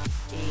pasado,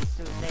 y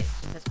sus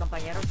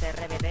compañeros de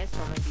RBD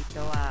solo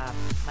invitó a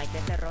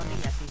Maite Perroni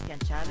y a Cristian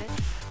Chávez.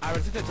 A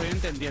ver si te estoy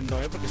entendiendo,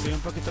 porque estoy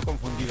un poquito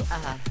confundido.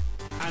 Ajá.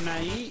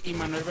 Anaí y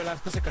Manuel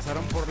Velasco se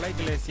casaron por la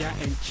iglesia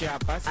en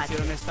Chiapas,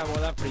 hicieron esta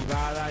boda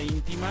privada,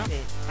 íntima,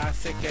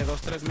 hace que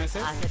 2-3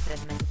 meses. Hace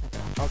 3 meses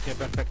atrás. Ok,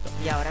 perfecto.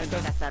 Y ahora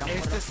entonces, se casaron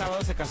este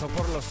sábado se casó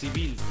por lo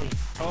civil. Sí.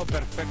 Oh,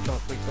 perfecto,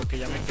 que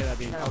ya me queda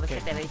bien. No, Okay.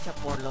 que te había dicho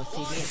por lo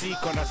civil. Sí,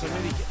 con razón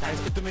me dije, es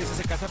que tú me dices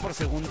se casa por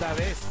segunda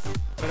vez,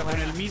 pero con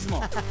el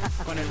mismo, Así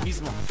es, con el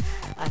mismo.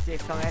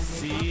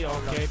 Sí,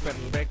 ok,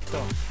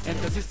 perfecto.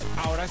 Entonces,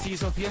 ¿ahora sí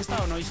hizo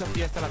fiesta o no hizo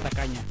fiesta la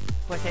tacaña?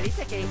 Pues se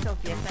dice que hizo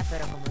fiesta,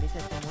 pero como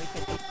dices, muy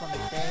petit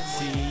comité,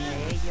 muy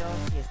entre ellos,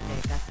 y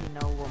casi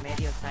no hubo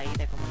medios ahí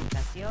de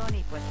comunicación,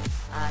 y pues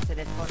se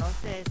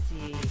desconoce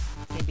si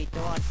se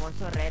invitó a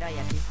Alfonso Herrera y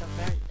a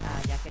Christopher,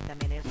 ya que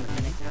también ellos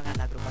pertenecieron a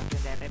la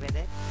agrupación de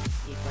RBD,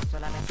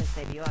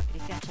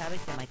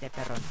 sabes de Maite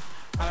Perroni?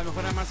 A lo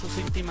mejor nada más sus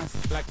íntimas,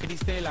 la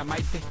Criste y la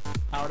Maite.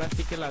 Ahora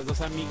sí que las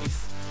dos amiguis.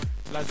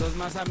 Las dos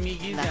más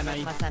amiguis de Anaí. Las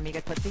dos más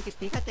amigas. Pues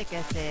fíjate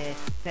que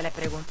se le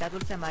preguntó a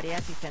Dulce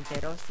María si se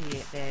enteró,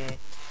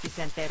 si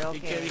se enteró. ¿Y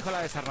que, qué dijo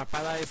la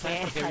desarrapada esa?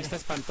 Porque viste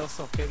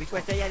espantoso. ¿Qué dijo?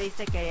 Pues ella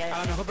dice que... A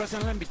lo mejor por eso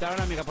no la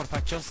invitaron, amiga, por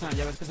fachosa.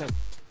 Ya ves que se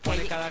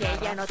pone cada que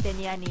garra. ella no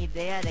tenía ni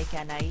idea de que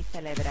Anaí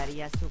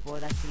celebraría su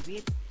boda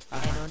civil.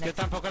 Ajá. Yo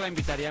tampoco la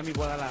invitaría a mi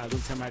boda a la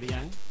Dulce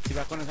María, ¿eh? Si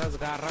va con esas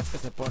garras que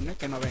se pone,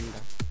 que no venga.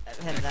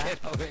 ¿Verdad? Que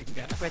no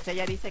venga. Pues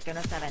ella dice que no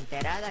estaba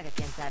enterada, que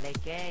quién sabe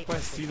qué.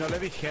 Pues si no le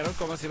dijeron,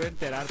 ¿cómo se iba a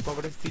enterar?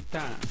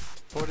 Pobrecita.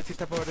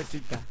 Pobrecita,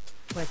 pobrecita.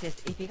 Pues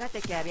y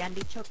fíjate que habían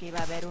dicho que iba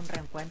a haber un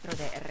reencuentro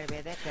de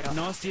RBD, pero...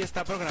 No, sí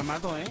está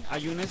programado, ¿eh?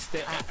 Hay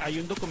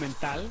un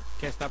documental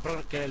que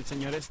que el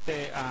señor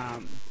se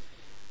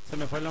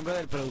me fue el nombre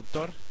del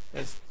productor. No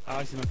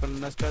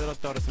es Pedro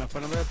Torres, se me fue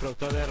el nombre del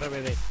productor de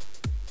RBD.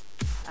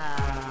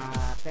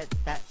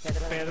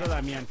 Pedro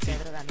Damián, sí.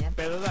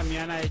 Pedro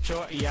Damián ha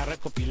hecho y ha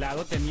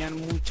recopilado, tenían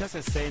muchas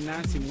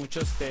escenas y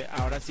muchos,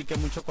 ahora sí que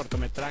mucho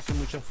cortometraje,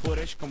 mucho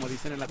footage, como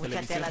dicen en la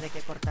televisión. Mucha tela de qué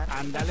cortar.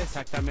 Ándale,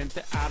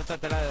 exactamente, harta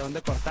tela de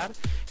dónde cortar.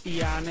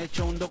 Y han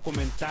hecho un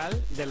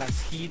documental de las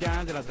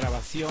giras, de las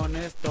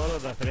grabaciones, todo lo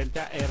referente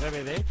a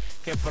RBD,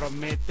 que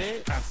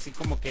promete así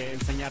como que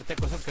enseñarte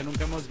cosas que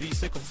nunca hemos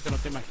visto y cosas que no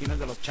te imaginas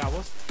de los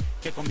chavos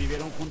que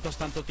convivieron juntos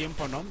tanto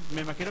tiempo, ¿no?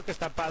 Me imagino que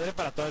está padre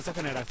para toda esa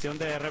generación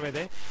de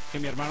RBD, que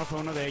mi hermano fue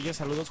uno de ellos.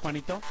 Saludos,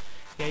 Juanito,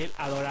 que él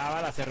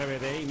adoraba las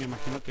RBD y me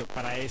imagino que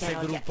para ese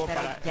grupo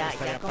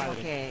estaría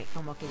padre.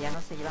 Como que ya no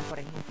se llevan. Por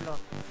ejemplo,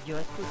 yo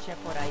escuché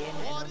por ahí en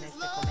un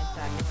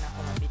comentario, una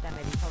colombita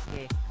me dijo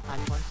que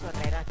Alfonso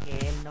Herrera,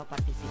 que él no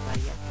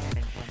participaría en el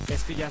reencuentro.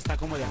 Es que ya está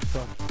como de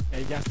actor,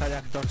 él ya está de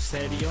actor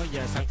serio,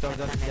 ya es actor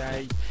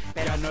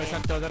ya no es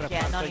actor de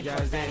reparto, ya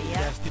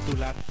es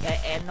titular.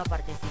 Él no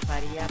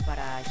participaría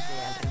para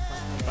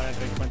el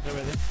reencuentro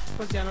RBD.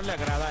 Pues ya no le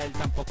agrada a él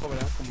tampoco,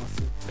 ¿verdad? Como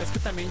así. Es que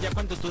también ya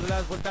cuando tú le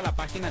das vuelta a la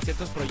página a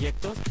ciertos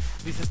proyectos,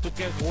 dices tú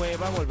que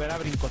hueva volver a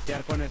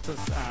brincotear con estos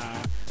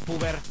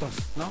pubertos,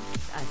 ¿no?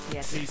 Así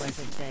es, sí, pues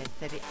sí.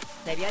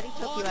 Se había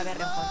dicho que iba a haber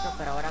reencuentro,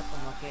 pero ahora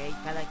como que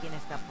cada quien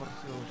está por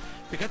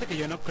su... Fíjate que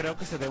yo no creo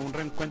que se dé un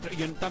reencuentro,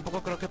 yo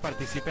tampoco creo que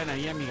participen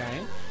ahí, amiga,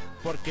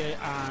 porque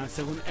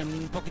según en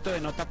un poquito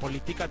de nota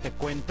política te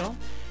cuento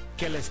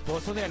que el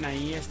esposo de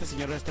Anaí, este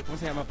señor, ¿cómo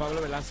se llama?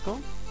 Pablo Velasco.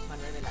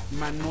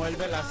 Manuel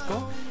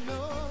Velasco,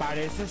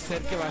 parece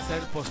ser que va a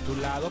ser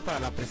postulado para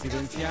la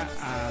presidencia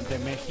de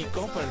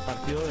México por el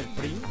partido del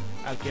PRI,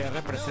 al que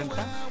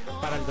representa,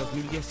 para el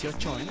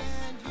 2018,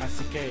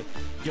 Así que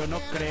yo no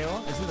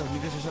creo, ¿es el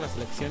 2018 las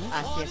elecciones?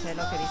 Así es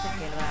lo que dicen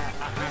que él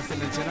va... Ajá, se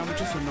menciona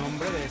mucho su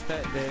nombre de este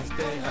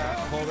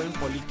joven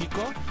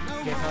político,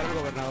 que es ahora el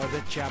gobernador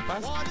de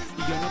Chiapas,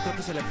 y yo no creo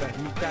que se le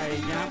permita a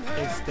ella,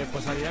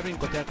 pues salir a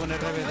brincotear con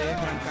RBD,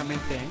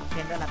 francamente,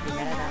 Siendo la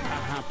primera edad.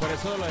 Ajá, por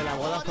eso lo de la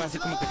boda fue así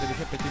como que te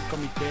dije petit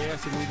comité,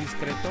 así muy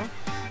discreto,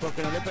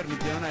 porque no le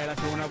permitieron a él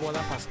hacer una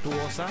boda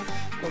fastuosa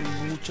con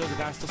muchos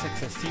gastos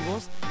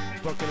excesivos,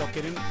 porque lo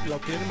quieren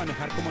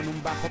manejar como en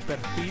un bajo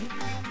perfil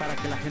para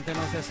que la gente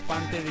no se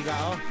espante y diga,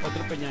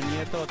 otro Peña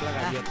Nieto, otra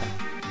galleta.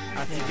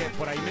 Así que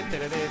por ahí me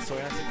enteré de eso,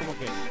 así como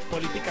que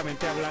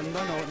políticamente hablando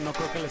no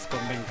creo que les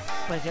convenga.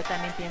 Pues yo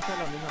también pienso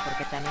lo mismo,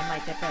 porque también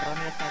Maite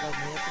Perroni ha estado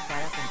muy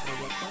ocupada con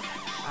proyectos.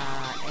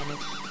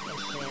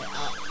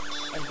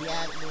 El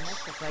día lunes,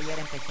 que fue ayer,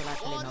 empezó la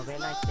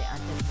telenovela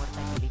Antes muerta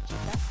que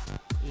Lichita,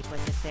 y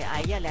pues a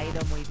ella le ha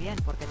ido muy bien,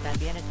 porque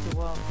también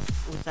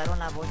usaron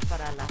la voz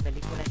para la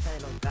película esta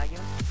de los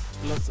gallos.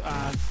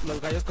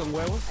 Los gallos con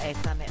huevos.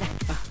 Esa mera.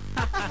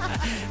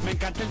 Me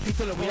encanta el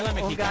título, muy a la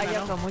mexicana, Un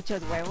gallo, ¿no? con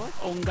muchos huevos.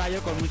 Un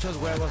gallo con muchos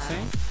huevos,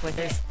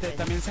 Pues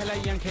también sale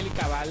ahí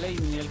Angélica Vale y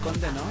Ninel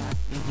Conde, ¿no?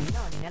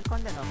 No, Ninel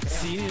Conde no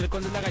creo. Sí, Ninel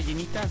Conde es la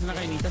gallinita, es una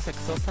gallinita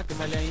sexosa que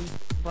sale ahí.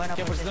 Bueno,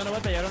 que pues por cierto no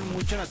batallaron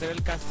mucho en hacer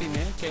el casting,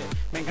 que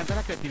me encanta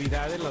la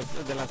creatividad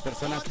de las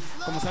personas.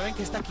 Como saben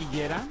que es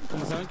taquillera,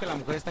 como saben que la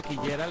mujer es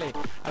taquillera,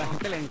 a la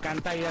gente le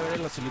encanta ir a ver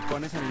los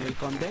silicones a Ninel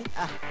Conde,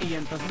 y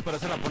entonces por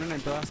eso la ponen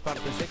en todas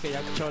partes, que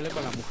ya chole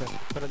con la mujer.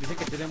 Pero dicen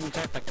que tiene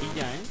mucha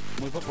taquilla,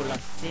 muy popular.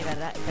 Sí,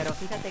 verdad, pero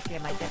fíjate que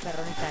Maite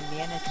Perroni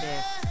también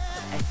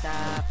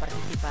está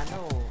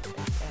participando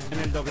en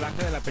el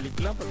doblaje de la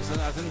película, porque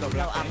hacen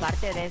doblaje. No,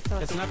 aparte de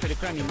eso... Es una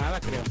película animada,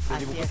 creo, de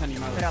dibujos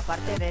animados. Pero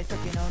aparte de eso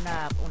tiene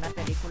una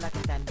película que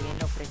también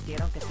le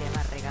ofrecieron, que se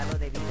llama Regalo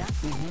de Vida,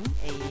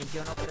 y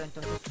yo no creo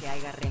entonces que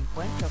haya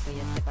reencuentro, que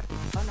ella esté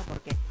participando,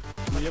 porque...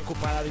 Muy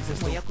ocupada, dices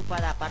tú. Muy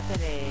ocupada, aparte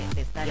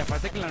de estar... Y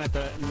aparte que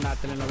la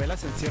telenovela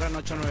se encierran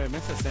 8 o 9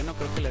 meses, no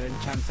creo que le den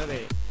chance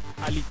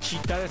a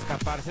Lichita de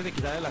escaparse, de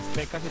quitarle las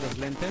pecas y los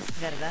lentes.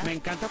 ¿Verdad? Me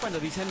encanta cuando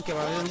dicen que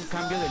va a haber un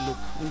cambio de look,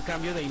 un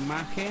cambio de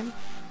imagen,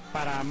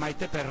 para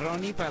Maite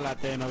Perroni, para la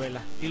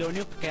telenovela. Y lo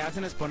único que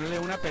hacen es ponerle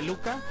una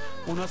peluca,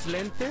 unos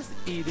lentes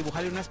y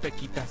dibujarle unas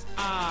pequitas.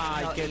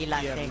 ¡Ay, No, qué y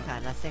tierno!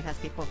 las cejas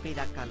tipo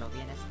Frida Kahlo,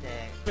 bien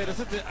Pero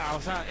eso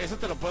o sea, eso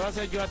te lo puedo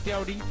hacer yo a ti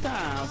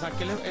ahorita. O sea,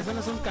 eso no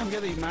es un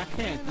cambio de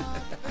imagen.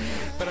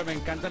 Pero me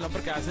encanta, ¿no?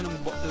 Porque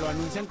lo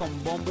anuncian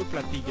con bombo y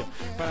platillo.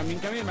 Para mí un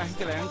cambio de imagen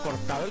que le hayan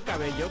cortado el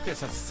cabello, que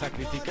se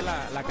sacrifique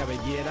la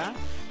cabellera,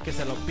 que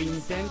se lo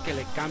pinten, que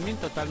le cambien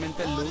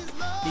totalmente el look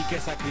y que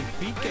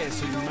sacrifique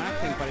su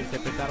imagen para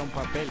interpretar un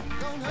papel.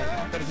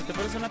 Pero si te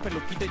pones una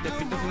peluquita y te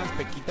pintas unas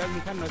pequitas,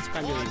 mija, no es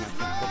cambio de imagen,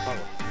 por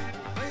favor.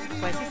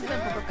 Pues sí se ve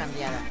un poco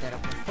cambiada, pero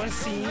Pues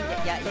sí,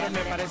 pero me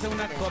parece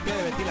una copia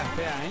de Betty la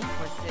Fea, ¿eh?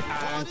 Pues,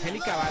 A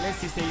Angélica Vale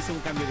sí se hizo un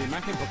cambio de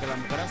imagen porque la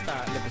mujer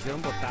hasta le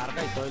pusieron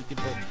botarga y todo el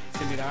tipo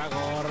se miraba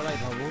gorda y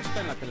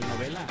robusta en la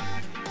telenovela.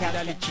 Y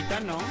la Lichita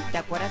no. ¿Te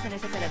acuerdas en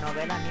esa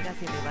telenovela, Amigas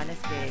y Rivales,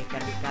 que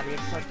Gabriel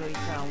Soto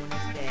hizo a un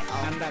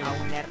Ándale, al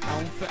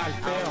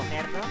feo. a un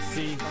nerdo?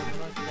 Sí. Con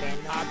unos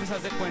trenos. Pues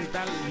haz de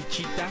cuenta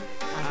Lichita.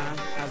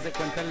 Haz de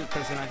cuenta el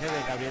personaje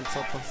de Gabriel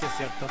Soto, sí es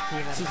cierto.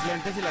 Sí, sus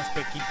lentes y las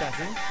pequitas,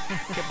 ¿eh?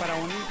 Que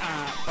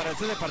para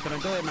ese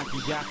departamento de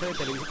maquillaje de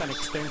televisión tan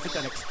extenso y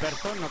tan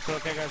experto, no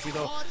creo que haya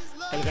sido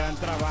el gran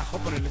trabajo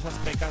ponerle esas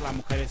pecas a la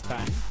mujer esta,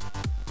 ¿eh?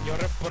 Yo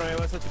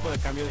repruebo ese tipo de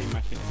cambio de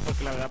imágenes,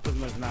 porque la verdad pues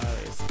no es nada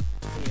de eso.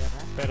 Sí,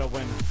 ¿verdad? Pero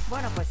bueno.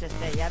 Bueno, pues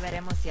ya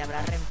veremos si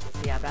habrá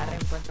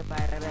reencuentro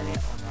para RBD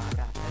o no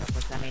habrá, pero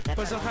pues la mitad.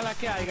 Pues ojalá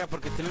que haya,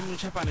 porque tienen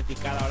mucha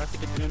fanaticada, ahora sí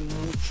que tienen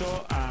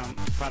mucho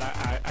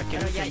a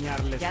quien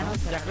enseñarles, ya ¿no?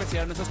 Ya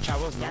crecieron esos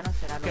chavos, ¿no?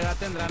 ¿Qué edad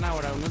tendrán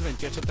ahora? ¿Unos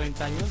 28,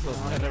 30 años los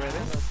RBD?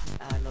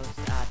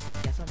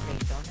 Ya son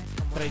treintones.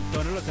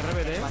 ¿Treintones los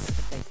RBD?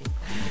 35.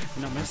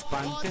 No me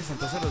espantes,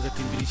 entonces los de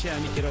Timbiriche ya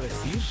ni quiero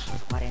decir.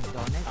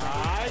 Cuarentones.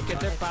 Ay, ¿qué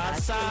te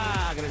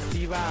pasa?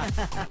 Agresiva.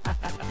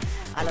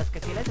 A los que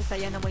sí les está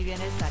yendo muy bien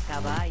es a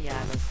Cava y a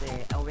los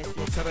de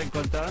OV7. Se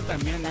reencontraron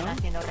también, ¿no? Están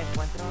haciendo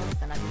reencuentro,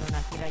 están haciendo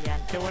una gira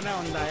ya. Qué buena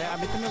onda, ¿eh? A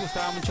mí también me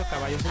gustaba mucho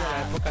Cava, yo soy de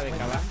la época de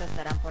pues Cava.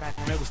 estarán por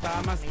acá. Me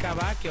gustaba más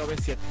Cava que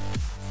OV7.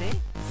 ¿Sí?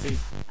 Sí.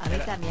 A mí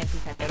también,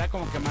 fíjate. Era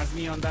como que más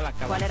mi onda la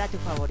Cava. ¿Cuál era tu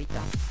favorita?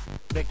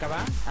 ¿De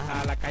Cava?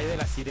 A la calle de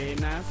las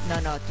sirenas.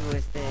 No, tú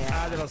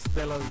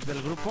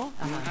del grupo.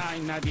 Ajá.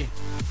 Ay, nadie.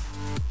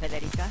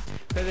 Federica.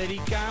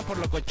 Federica, por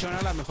lo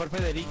cochona, la mejor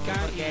Federica.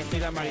 Porque Y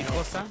Frida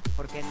Marijosa.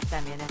 Porque es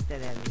también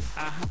del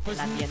pues,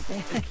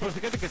 ambiente. Pues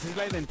fíjate que sí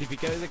la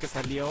identifiqué desde que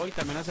salió y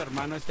también a su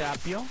hermano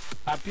Apio.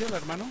 ¿Apio, el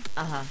hermano?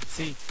 Ajá.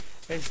 Sí.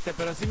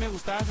 Pero sí me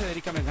gustaba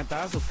Federica, me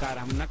encantaba su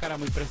cara, una cara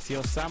muy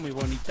preciosa, muy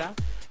bonita.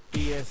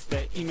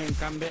 Y me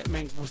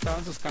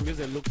gustaban sus cambios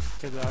de look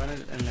que le daban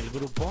en el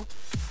grupo.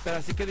 Pero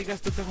así que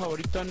digas tú tu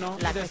favorito, no.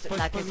 Y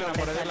después pues me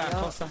enamoré de la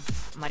Josa.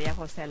 María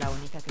José, la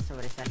única que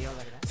sobresalió,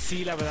 ¿verdad?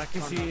 Sí, la verdad que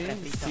con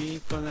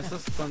sí, con los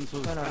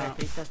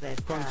refritos de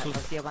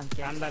Rocío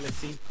Banquet. Ándale,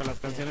 sí, con las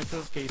canciones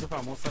estas que hizo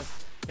famosas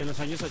en los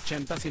años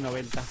 80s y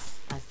 90s.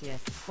 Así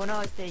es.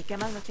 Bueno, ¿y qué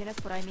más nos tienes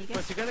por ahí, Miguel?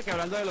 Pues fíjate que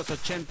hablando de los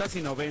 80s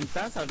y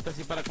 90s, ahorita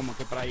sí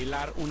para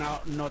hilar una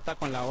nota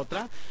con la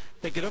otra,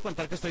 te quiero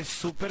contar que estoy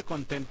súper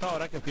contento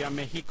ahora que fui a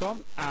México.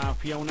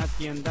 Fui a una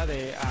tienda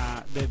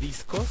de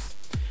discos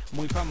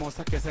muy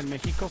famosa que es en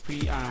México.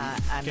 Fui a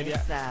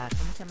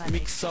 ¿cómo se llama?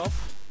 Mix Up.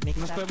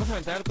 Nos podemos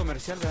aventar el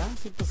comercial, ¿verdad?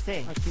 Sí, pues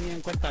sí. Aquí ni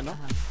en cuenta, ¿no?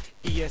 Ajá.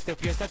 Y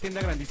fui a esta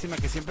tienda grandísima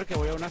que siempre que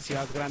voy a una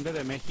ciudad grande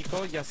de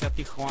México, ya sea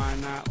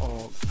Tijuana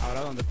o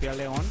ahora donde fui a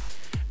León,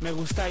 me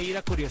gusta ir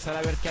a curiosar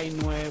a ver qué hay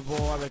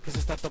nuevo, a ver qué se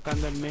está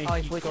tocando en México.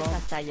 Hoy fuiste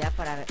hasta allá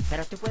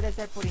pero tú puedes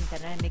ver por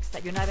internet en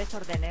Mixtap. Yo una vez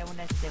ordené un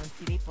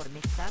CD por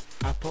Mixtap.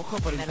 ¿A poco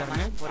por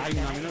internet? Ay,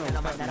 no, a mí no me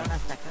lo mandaron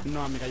hasta acá.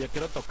 No, mira, yo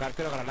quiero tocar,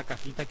 quiero agarrar la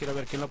cajita, quiero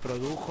ver quién lo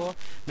produjo.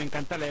 Me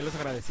encanta leer los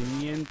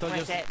agradecimientos.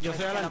 Pues, yo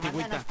soy a la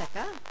antigüita. Hasta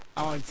acá.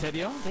 ¿En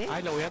serio? ¿Sí?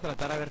 Ay, lo voy a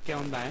tratar a ver qué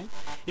onda, ¿eh?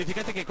 Y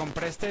fíjate que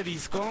compré este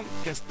disco,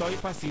 que estoy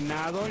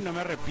fascinado y no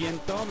me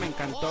arrepiento. Me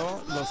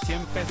encantó los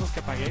 100 pesos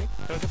que pagué.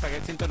 Creo que pagué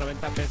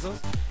 190 pesos.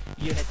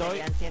 Y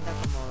estoy... siendo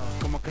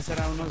como que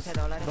será unos 12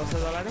 dólares. 12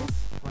 dólares.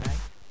 Por ahí.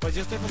 Pues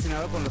yo estoy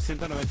fascinado con los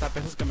 190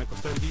 pesos que me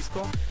costó el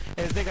disco.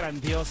 Es de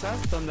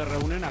Grandiosas, donde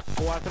reúnen a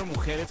 4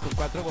 mujeres con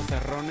 4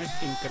 vocerrones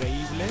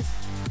increíbles.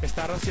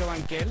 Está Rocío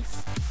Banquels,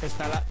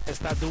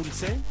 está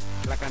Dulce,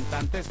 la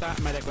cantante, está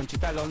María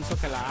Conchita Alonso,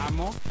 que la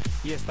amo,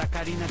 y está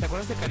Karina. ¿Te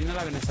acuerdas de Karina,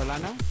 la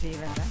venezolana? Sí,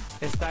 ¿verdad?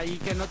 Está ahí,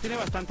 que no tiene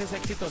bastantes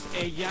éxitos.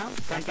 Ella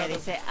canta. Que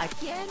dice, ¿a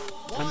quién?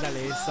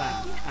 Ándale, esa.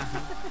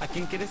 Ajá. ¿A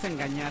quién quieres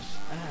engañar?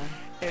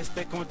 Ajá.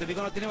 Como te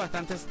digo, no tiene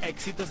bastantes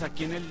éxitos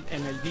aquí en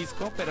el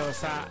disco, pero o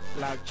sea,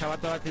 la chava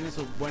todavía tiene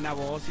su buena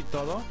voz y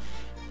todo.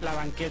 La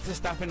Banquels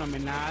está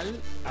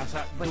fenomenal, o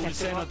sea, pues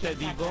Dulce, no te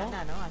digo.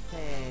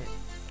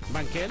 ¿No?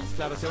 ¿Banquels?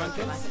 ¿La Rocío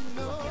Banquels?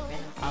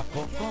 ¿A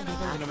poco?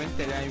 No me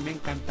enteré, a mí me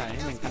encanta,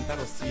 me encanta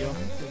Rocío.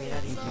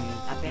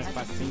 Me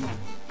fascina.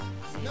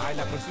 Ay,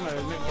 la próxima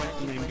vez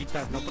me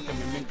invitas, ¿no? Porque a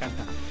mí me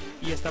encanta.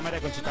 Y está María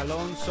Conchita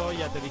Alonso,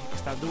 ya te dije que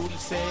está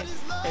Dulce,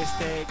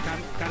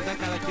 cantan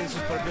cada quien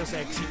sus propios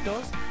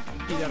éxitos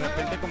y de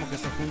repente como que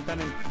se juntan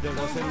de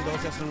dos en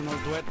dos y hacen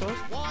unos duetos.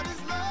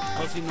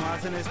 O si no,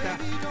 hacen este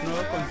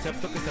nuevo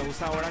concepto que se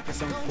usa ahora, que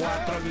son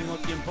 4 al mismo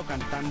tiempo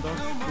cantando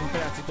un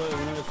pedacito de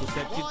uno de sus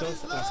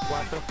éxitos, las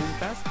 4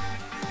 juntas.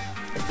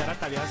 Están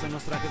ataviadas en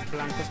unos trajes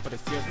blancos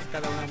preciosos,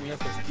 cada una muy a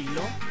su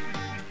estilo.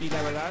 Y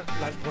la verdad,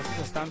 las voces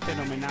están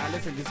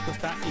fenomenales, el disco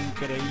está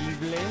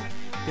increíble.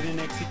 Tienen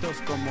éxitos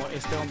como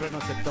Este hombre no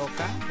se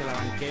toca, de la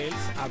Banquels,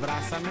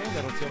 Abrázame,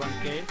 de Rocío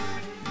Banquels,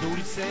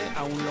 Dulce,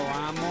 Aún lo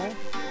amo,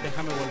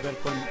 Déjame volver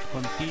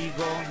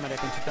contigo, María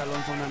Conchita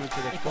Alonso, Una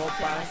noche de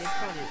copas.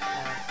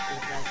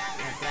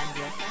 Las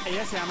grandiosas.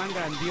 Ellas se llaman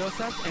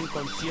Grandiosas en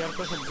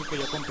conciertos, el disco que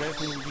yo compré es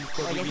un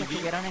disco Oye, DVD.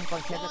 ¿estuvieron en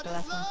concierto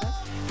todas juntas?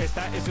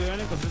 Estuvieron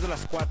en conciertos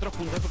las 4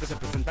 juntas porque se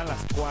presentan las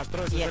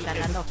 4. ¿Y están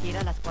dando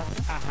gira las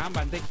 4? Ajá,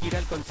 van de gira,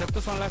 el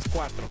concepto son las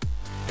 4.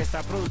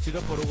 Está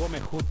producido por Hugo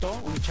Mejuto,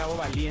 un chavo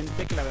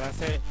valiente que la verdad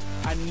se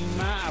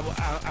anima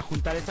a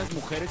juntar a estas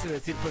mujeres y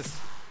decir, pues,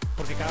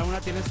 porque cada una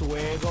tiene su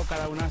ego,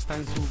 cada una está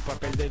en su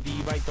papel de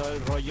diva y todo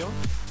el rollo.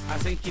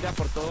 Hacen gira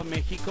por todo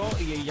México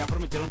y ya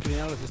prometieron que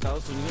vienen a los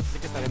Estados Unidos, así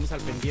que estaremos al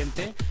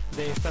pendiente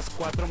de estas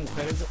 4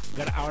 mujeres,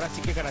 ahora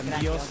sí que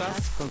grandiosas,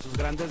 con sus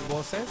grandes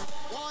voces.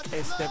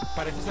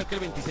 Parece ser que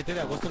el 27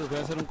 de agosto les voy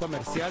a hacer un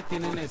comercial.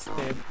 Tienen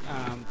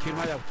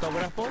firma de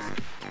autógrafos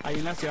ahí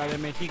en la Ciudad de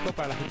México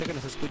para la gente que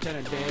nos escucha en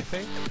el DF,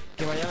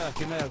 que vaya a la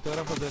firma de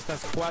autógrafos de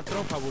estas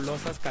 4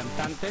 fabulosas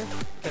cantantes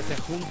que se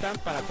juntan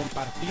para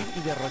compartir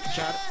y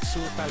derrochar su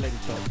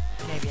talento.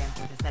 Qué bien,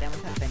 pues estaremos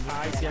al pendiente.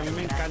 Ay, sí, a mí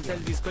me encanta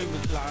el disco y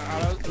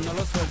ahora no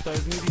lo suelto,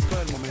 es mi disco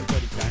del momento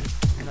ahorita.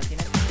 ¿Lo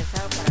tienes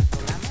empezado para el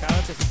programa?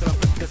 Claro que sí, pero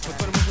después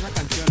ponemos una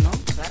canción, ¿no?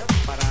 Claro.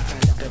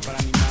 Para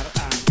animar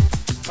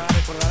para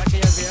recordar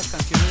aquellas bellas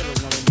canciones de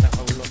los 90,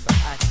 fabulosas.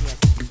 Así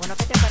es. Bueno,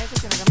 ¿qué te parece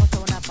si nos damos a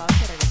una pausa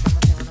y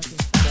regresamos en unos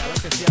instantes? Claro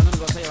que sí, ¿a dónde nos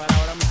vas a llevar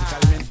ahora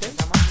musicalmente?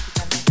 Vamos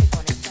musicalmente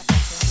con esta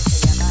canción que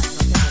se llama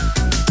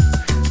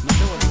No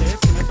te voltees,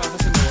 ¿qué me pasa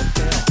si me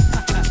volteo?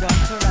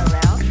 Don't Turn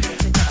Around, que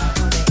es el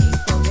trabajo de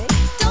Ace Day.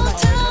 Don't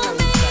tell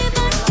me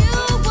that you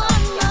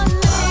want my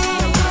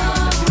love.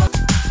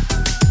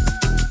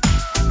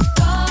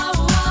 Whoa,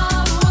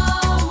 whoa,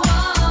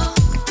 whoa.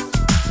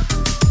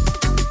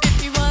 If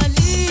you wanna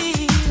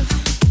leave,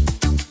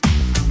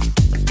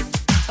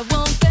 I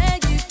won't beg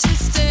you to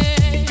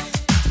stay.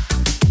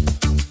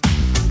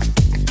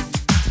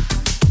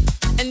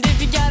 And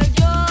if you gotta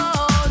go,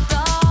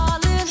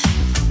 darling,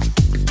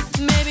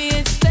 maybe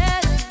it's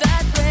better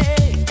that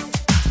way.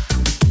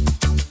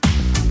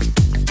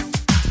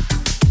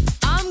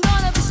 I'm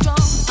gonna be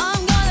strong,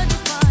 I'm gonna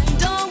define.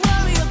 Don't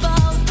worry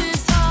about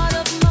this heart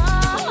of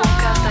mine.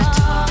 Walk out that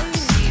door,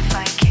 see if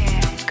I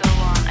can go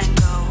on and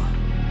go.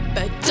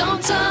 But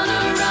don't turn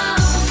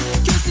around,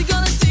 'cause you're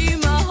gonna see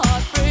my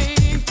heart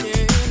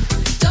breaking.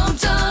 Don't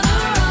turn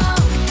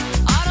around,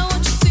 I don't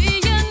want you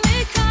seeing me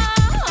cry.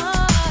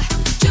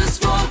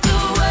 Just walk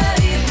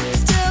away,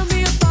 tell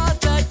me about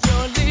that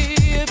you're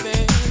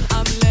leaving.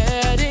 I'm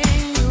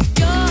letting you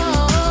go,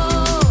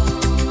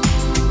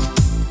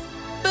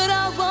 but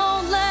I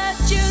won't let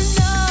you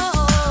know.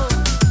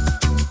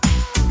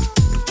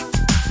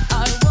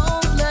 I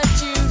won't let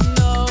you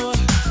know.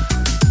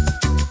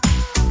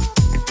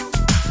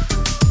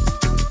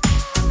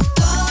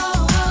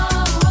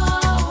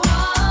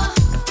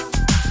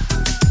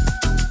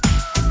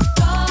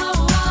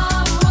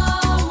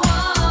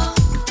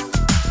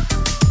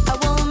 I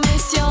won't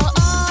miss your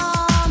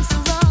arms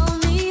around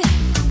me,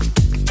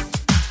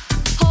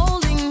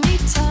 holding me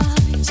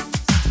tight.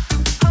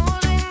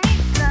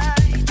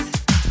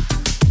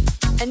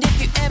 And if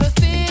you ever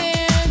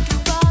think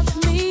about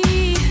me,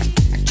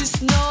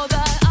 just know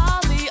that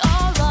I'll be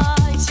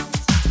alright.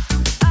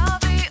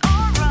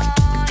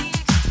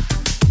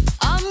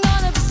 I'm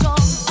gonna be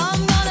strong,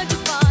 I'm gonna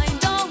define.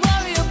 Don't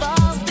worry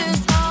about this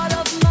heart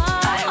of I'll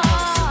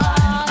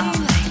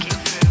mine. make it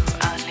through,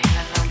 I'll leave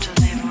alone to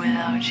live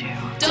without you.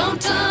 Don't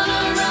turn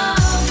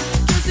around,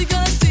 'cause you're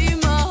gonna see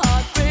my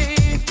heart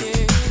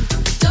breaking.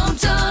 Don't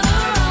turn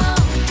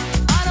around,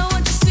 I don't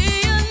want you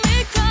seeing me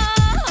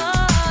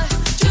cry.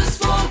 Just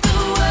walk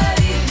away,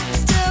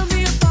 tell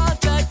me about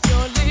that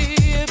you're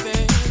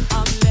leaving.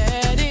 I'm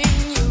letting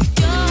you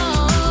go,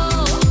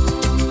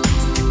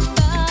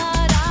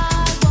 but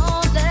I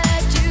won't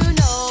let you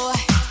know.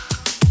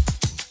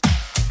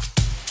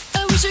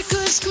 I wish I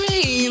could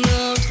scream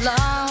out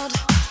loud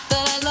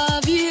that I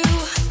love you.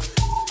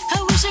 I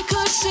wish I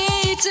could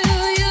say to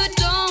you,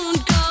 don't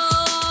go.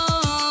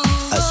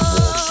 As he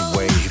walks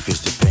away, he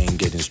feels the pain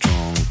getting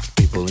strong.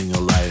 People in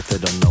your life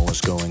that don't know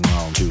what's going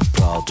on. Too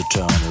proud to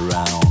turn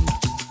around.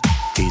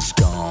 He's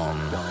gone.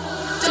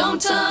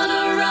 Don't turn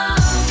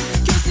around,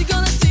 'cause you're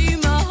gonna see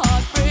my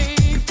heart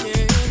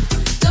breaking.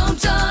 Don't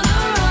turn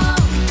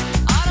around,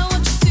 I don't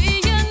want you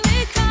seeing me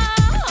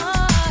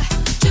cry.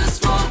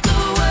 Just walk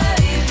away,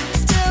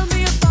 tell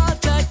me about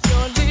that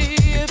you're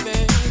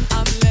leaving.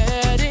 I'm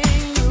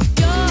letting you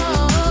go.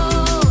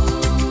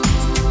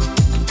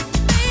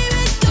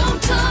 Baby, don't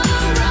turn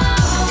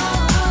around.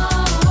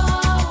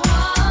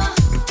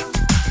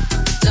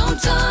 Don't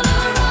turn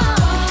around.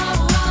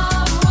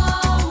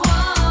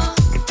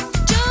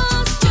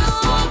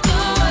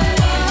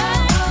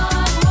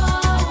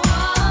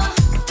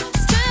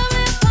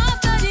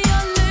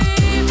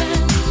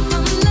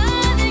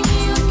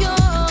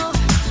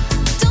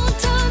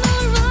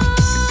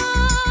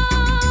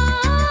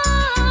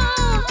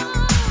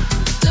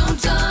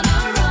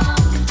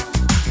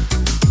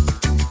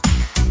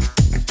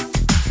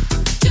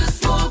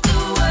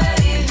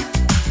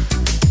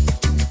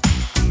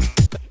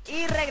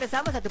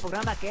 Bienvenidos a tu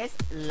programa que es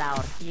La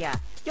Orgía.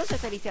 Yo soy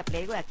Felicia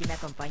Pliego y aquí me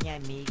acompaña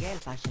Miguel,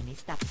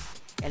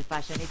 el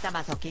fashionista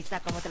masoquista.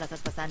 ¿Cómo te la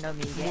estás pasando,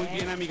 Miguel? Muy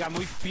bien, amiga,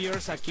 muy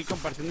fierce aquí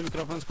compartiendo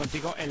micrófonos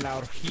contigo en La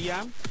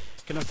Orgía,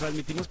 que nos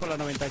transmitimos por la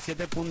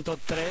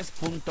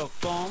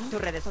 97.3.com.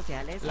 ¿Tus redes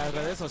sociales? Las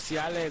redes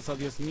sociales, oh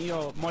Dios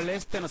mío,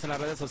 moléstenos en las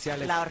redes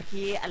sociales. La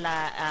Orgía,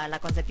 la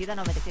consentida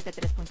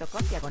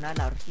 973.com, diagonal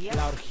La Orgía.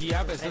 La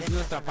Orgía, pues es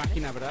nuestra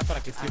página, ¿verdad?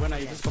 Para que escriban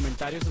ahí sus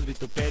comentarios, sus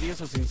vituperios,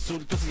 sus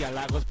insultos y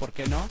halagos, ¿por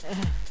qué no?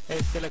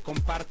 Le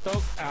comparto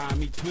a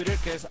mi Twitter,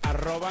 que es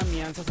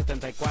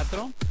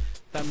 @mianza74.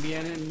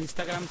 También en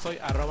Instagram soy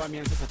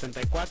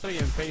 @mianza74 y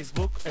en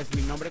Facebook es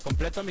mi nombre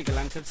completo, Miguel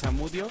Ángel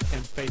Zamudio,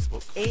 en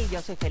Facebook. Y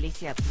yo soy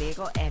Felicia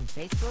Pliego en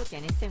Facebook y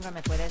en Instagram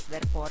me puedes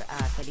ver por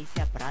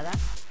Felicia Prada.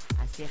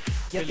 Así es.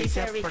 Yo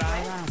Felicia te hice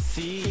Prada,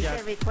 sí, hice ya.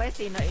 request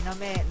y no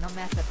me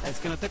aceptaste. Es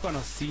que no te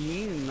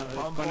conocí, no,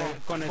 Bombo,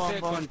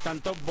 con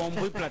tanto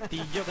bombo y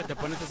platillo que te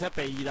pones ese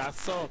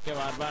apellidazo, qué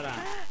bárbara.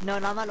 No,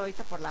 más lo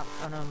hice por la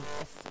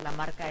es la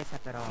marca esa,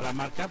 pero... ¿La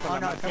marca? Por Oh, la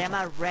no, marca, se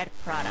llama Red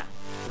Prada.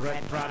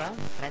 Red Prada.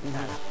 Red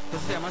Prada.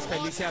 Entonces te llamas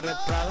Felicia Red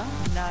Prada.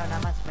 No, nada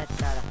más Red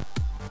Prada.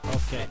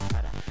 Ok. Red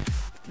Prada.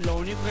 Lo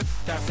único que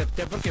te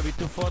acepté porque vi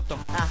tu foto.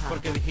 Ajá.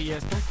 Porque dije, ¿y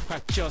esta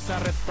fachosa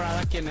Red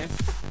Prada quién es?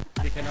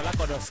 Dije, no la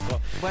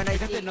conozco. Bueno,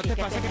 fíjate, ¿no te qué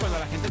pasa que tenemos? cuando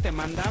la gente te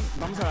manda,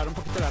 vamos a hablar un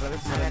poquito de las redes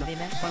A sociales, ver, ¿no?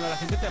 dime. Cuando la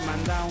gente te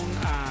manda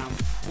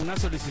una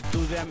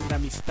solicitud de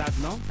amistad,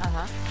 ¿no?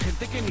 Ajá.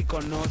 Gente que ni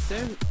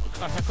conocen,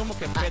 o sea, como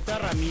que Petra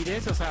sí.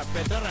 Ramírez, o sea,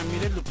 Petra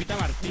Ramírez, Lupita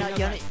Martínez. No, o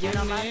sea, yo ¿quién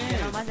nomás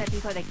es? me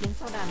fijo de quién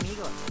son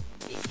amigos.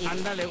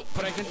 Ándale,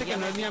 pero hay gente que yo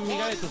no es ni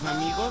amiga de tus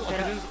amigos, o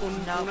pero tienes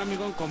un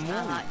amigo en común.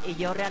 Ajá, y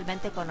yo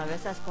realmente cuando veo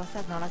esas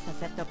cosas no las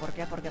acepto. ¿Por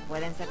qué? Porque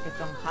pueden ser que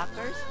son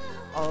hackers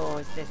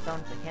o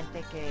son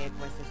gente que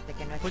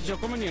que no Pues yo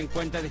como ni en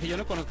cuenta, dije, yo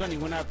no conozco a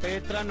ninguna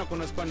Petra, no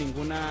conozco a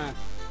ninguna...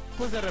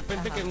 Pues de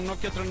repente Ajá. que uno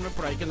que otro nombre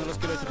por ahí que no los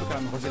quiero decir porque a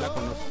lo mejor sí la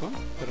conozco,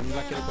 pero no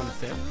la quiero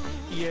conocer.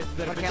 Y es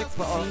de Porque, repente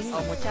sí.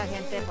 o mucha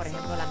gente, por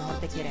ejemplo, a lo mejor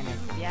te quieren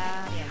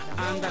espiar. Y entonces,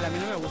 Ándale, a mí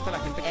no me gusta la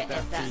gente que te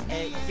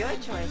así. yo he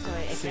hecho eso,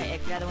 Sí. he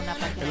creado una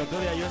página. El otro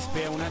día yo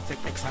espié a unas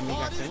ex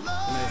amigas, ¿eh?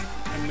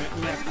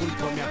 Me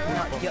aculpo. No,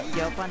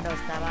 yo cuando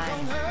estaba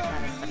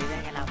perdida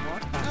en el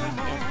amor,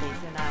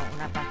 hice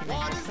una página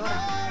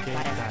impresora ¿Qué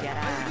para tal? espiar a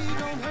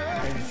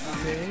 ¿En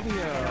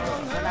serio?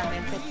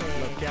 solamente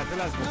Lo que hacen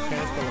las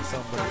mujeres con los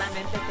hombres.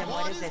 solamente te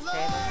mueres de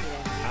celos y de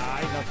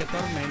Ay, no, qué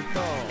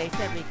tormento. le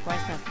hice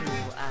request a su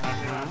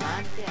Ajá.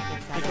 amante, a quien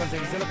 ¿Y sabe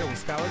conseguiste quién. lo que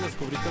buscabas?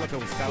 ¿Descubriste lo que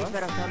Sí, buscabas?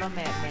 pero solo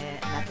me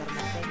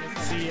atormenté y me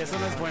hice Sí, la- eso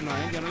no es bueno,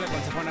 ¿eh? Yo no le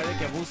aconsejo a nadie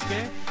que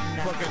busque,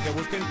 No. porque el que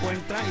busque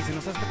encuentra, y si no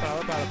estás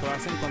preparado para lo que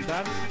vas a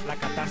encontrar, la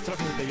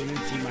catástrofe se te viene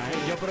encima,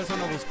 ¿eh? Yo por eso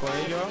no busco,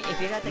 ¿eh? Yo Y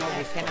fíjate no que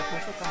busco. me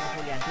puse como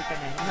Juliancito,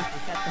 me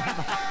puse a tomar.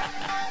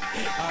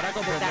 Ahora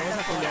comprendemos a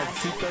Tanto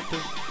Juliancito, tú.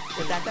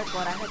 De tanto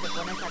coraje te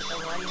pones a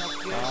tomar y no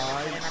quiero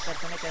Ay. ser una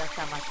persona que da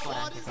hasta más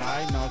coraje.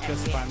 Ay, no, qué En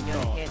fin, espanto. yo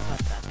dejé eso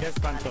atrás. Qué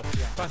espanto.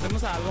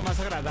 Pasemos a algo más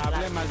agradable,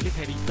 Claro. más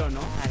ligerito, ¿no?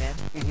 A ver.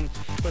 Ujú.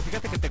 Pues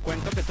fíjate que te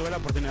cuento que tuve la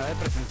oportunidad de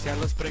presenciar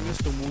los premios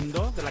Tu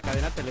Mundo de la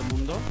cadena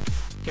Telemundo,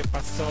 que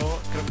pasó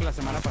creo que la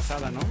semana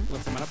pasada, ¿no?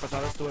 La semana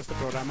pasada estuvo este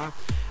programa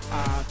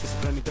que se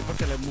transmitió por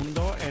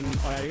Telemundo en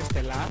horario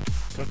estelar,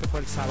 creo que fue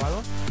el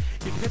sábado.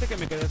 Y fíjate que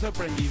me quedé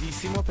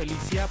sorprendidísimo,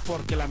 Felicia,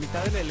 porque la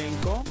mitad del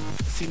elenco,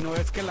 si no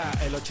es que el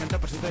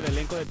 80% del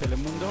elenco de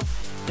Telemundo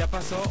ya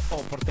pasó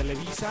o por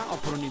Televisa o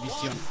por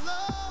Univisión.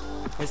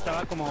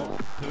 Estaba como,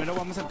 primero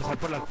vamos a empezar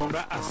por la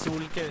alfombra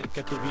azul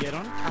que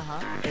tuvieron. Ajá.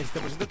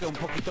 Por cierto que un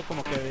poquito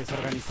como que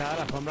desorganizada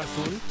la alfombra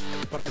azul,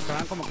 porque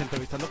estaban como que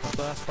entrevistando por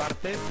todas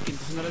partes y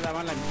entonces no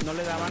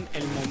le daban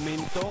el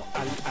momento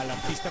al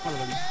artista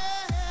cuando lo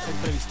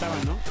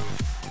entrevistaban, ¿no?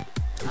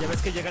 Ya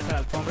ves que llegas a la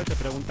alfombra y te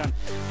preguntan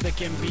de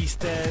quién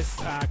vistes,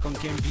 con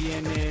quién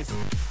vienes,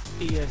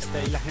 y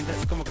la gente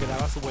así como que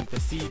daba su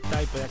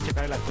vueltecita y podía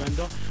checar el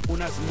atuendo,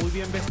 unas muy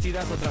bien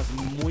vestidas, otras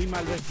muy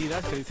mal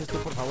vestidas, que dices tú,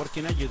 por favor,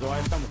 ¿quién ayudó a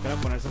esta mujer a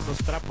ponerse esos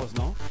trapos,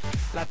 no?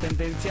 La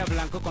tendencia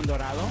blanco con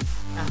dorado,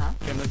 Ajá.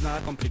 que no es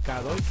nada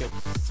complicado y que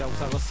se ha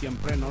usado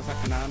siempre, no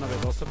saca nada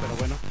novedoso, pero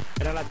bueno,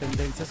 era la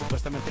tendencia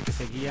supuestamente que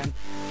seguían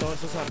todos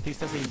esos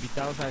artistas e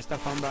invitados a esta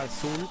alfombra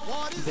azul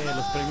de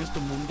los premios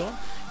Tu Mundo.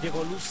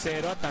 Llegó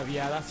Lucero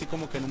ataviada así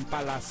como que en un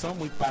palazo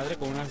muy padre,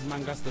 con unas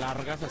mangas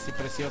largas así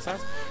preciosas.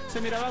 Se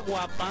miraba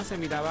guapa, se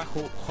miraba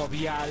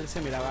jovial, se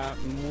miraba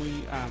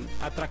muy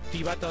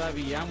atractiva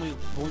todavía, muy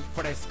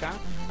fresca.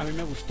 A mí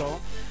me gustó.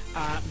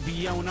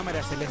 Vi a una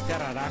María Celeste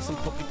Araraz un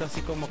poquito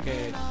así como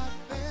que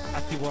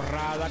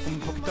atiborrada, como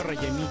un poquito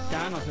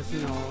rellenita, no sé si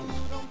no,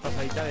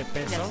 pasadita de Ya es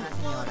peso. una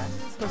señora.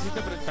 Pues sí,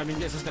 pero también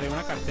de eso traía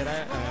una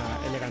cartera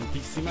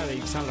elegantísima de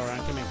Yves Saint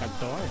Laurent que me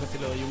encantó. Eso sí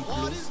le doy un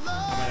plus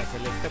a María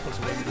Celeste por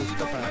su buen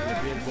gusto para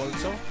abrir el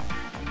bolso.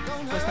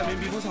 Pues también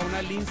vimos a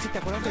una Lindsay, ¿te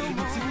acuerdas de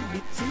Lindsay?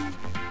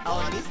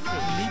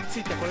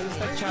 Lindsay, ¿te acuerdas de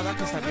esta chava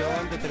que salió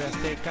de TV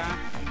Azteca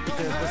y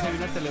que después se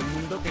vino a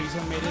Telemundo, que hizo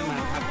Made in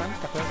Manhattan?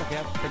 ¿Te acuerdas de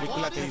aquella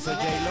película que hizo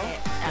J-Lo?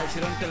 La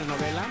hicieron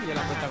telenovela y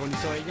la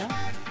protagonizó ella.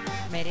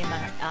 Pues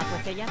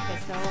ella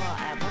empezó,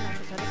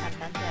 empezó de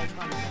cantante ahí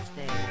con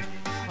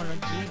Con los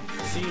jeans.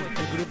 Sí,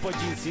 el grupo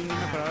Jeans, sí, no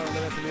me acordaba dónde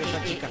había salido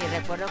esa chica. Y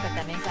recuerdo que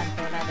también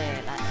cantó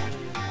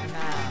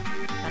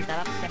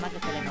cantaba temas de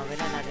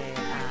telenovela, la de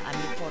A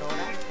Mil por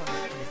Hora.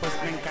 Pues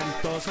me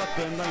encantó su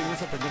atuendo, a mí me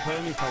sorprendió, fue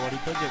de mis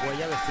favoritos. Llegó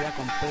ella vestida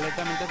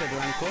completamente de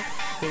blanco,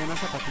 con unas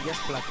zapatillas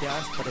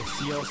plateadas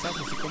preciosas,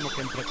 así como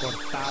que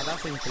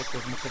entrecortadas, como que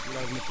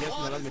las metías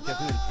y no las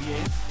metías en el pie.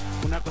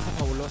 Una cosa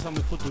fabulosa,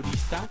 muy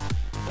futurista.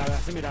 La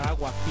verdad se miraba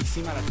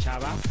guapísima la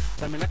chava.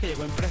 También la que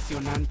llegó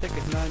impresionante, que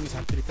es una de mis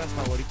actrices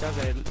favoritas,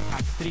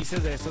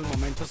 actrices de esos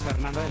momentos,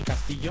 Fernanda del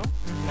Castillo.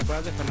 ¿Te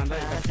acuerdas de Fernanda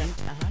del Castillo?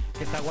 Ajá.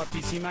 Que está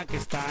guapísima, que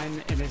está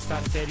en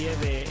esta serie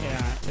de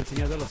El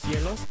Señor de los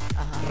Cielos.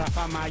 Ajá.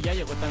 Rafa Maya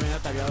llegó también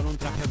ataviado en un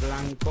traje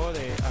blanco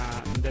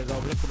de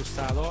doble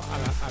cruzado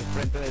al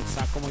frente del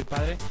saco, muy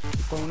padre,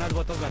 y con unas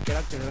botas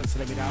vaqueras que se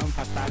le miraban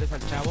fatales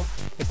al chavo.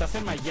 Estás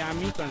en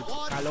Miami, con el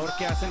calor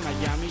que hace en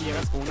Miami,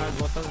 llegas con unas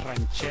botas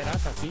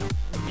rancheras así,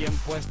 bien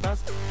puestas,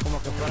 como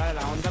que fuera de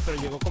la onda,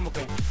 pero llegó como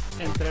que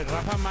entre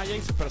Rafa Maya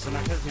y su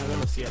personaje del Señor de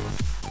los Cielos.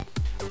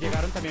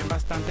 Llegaron también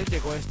bastantes,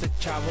 llegó este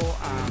chavo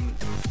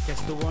que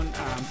estuvo en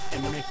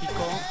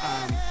México,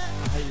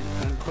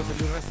 José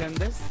Luis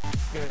Reséndez,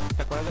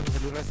 ¿te acuerdas de José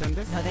Luis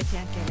Reséndez? No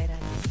decían que él era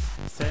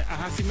gay.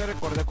 Ajá, sí me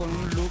recordé con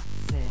un look,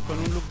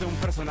 de un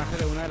personaje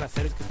de una de las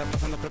series que está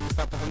pasando, creo que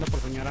está pasando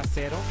por Señora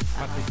Cero,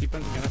 participa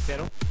en Señora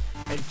Cero.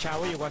 El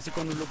chavo llegó así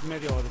con un look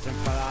medio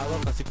desenfadado,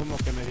 así como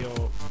que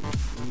medio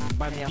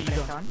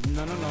bandido.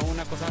 No,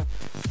 una cosa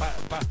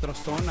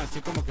pastrozón,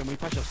 así como que muy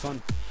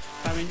fachosón.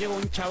 También llegó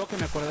un chavo que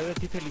me acordé de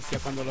ti, Felicia,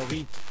 cuando lo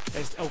vi.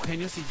 Es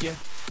Eugenio Siller.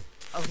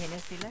 ¿Eugenio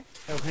Siller?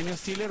 ¿Eugenio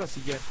Siller o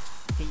Siller?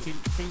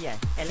 Siller.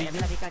 Él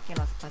platica que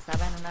nos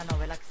pasaba en una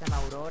novela que se llama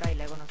Aurora y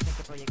luego no sé en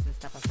qué proyecto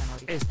está pasando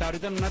ahorita. Está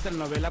ahorita en una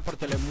telenovela por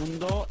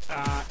Telemundo.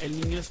 El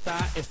niño está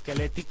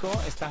esquelético,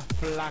 está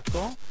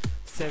flaco,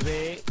 se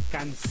ve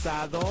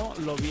cansado,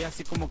 lo vi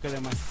así como que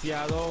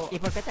demasiado. ¿Y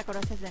por qué te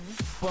conoces de mí?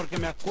 Porque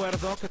me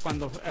acuerdo que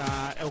cuando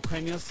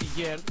Eugenio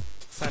Siller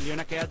salió en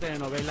aquella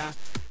telenovela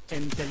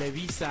en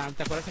Televisa,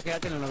 ¿te acuerdas de aquella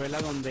telenovela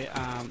donde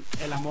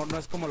el amor no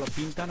es como lo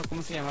pintan, o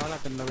cómo se llamaba la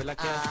telenovela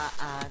que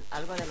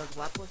algo de los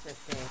guapos,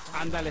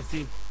 ándale,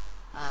 sí.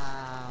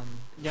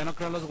 ¿Ya no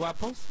creo los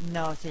guapos?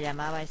 No, se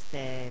llamaba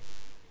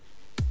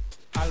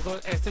algo,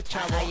 este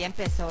chavo. Ahí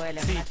empezó él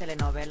en una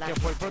telenovela. Que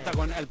fue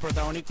el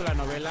protagónico de la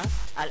novela.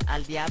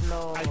 Al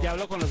diablo. Al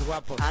diablo con los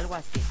guapos. Algo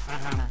así.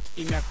 Ajá.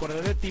 Y me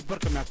acordé de ti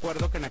porque me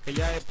acuerdo que en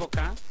aquella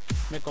época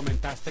me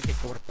comentaste que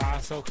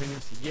cuerpazo, Eugenio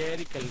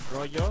Siller, y que el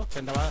rollo, que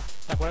andaba,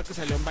 ¿te acuerdas que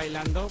salió en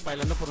bailando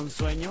por un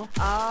sueño?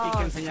 Y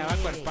que enseñaba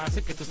cuerpazo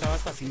y que tú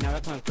estabas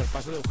fascinada con el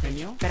cuerpazo de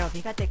Eugenio. Pero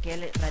fíjate que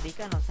él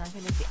radica en Los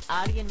Ángeles y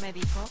alguien me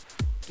dijo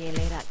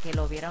que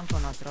lo vieron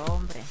con otro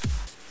hombre.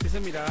 Sí se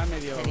miraba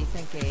medio, se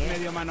dicen que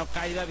medio mano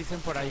caída,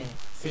 dicen por ahí.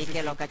 Sí,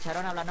 que lo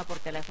cacharon hablando por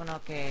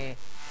teléfono que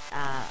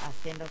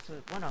haciendo su,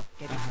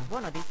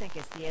 dicen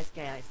que sí, es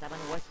que estaba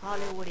en West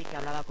Hollywood y que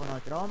hablaba con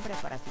otro hombre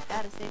para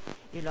citarse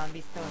y lo han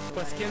visto en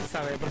pues quién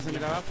sabe, pero se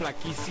miraba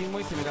flaquísimo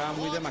y se miraba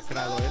muy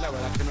demacrado, la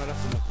verdad que no era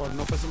su mejor,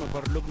 no fue su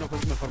mejor look, no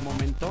fue su mejor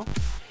momento.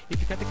 Y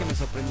fíjate que me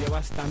sorprendió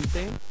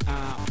bastante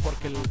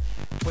porque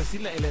pues sí,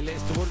 él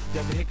estuvo,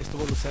 ya te dije que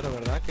estuvo Lucero,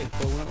 ¿verdad? Que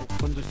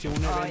condució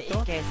un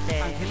evento.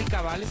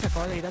 Angélica Vale se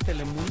acaba de ir a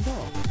Telemundo.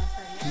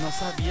 No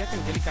sabía que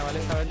Angélica Vale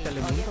estaba en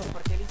Telemundo. Oye,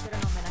 ¿por qué le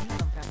hicieron homenaje a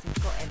Don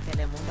Francisco en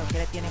Telemundo? ¿Que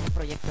le tienen un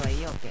proyecto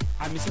ahí o qué?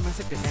 A mí se me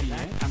hace que sí,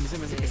 A mí se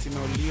me hace que sí.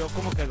 Me olió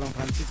como que Don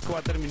Francisco va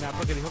a terminar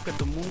porque dijo que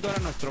tu mundo era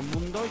nuestro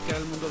mundo y que era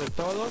el mundo de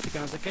todos y que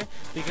no sé qué.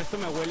 Y que esto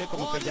me huele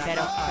como que ya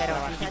pero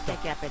fíjate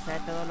que a pesar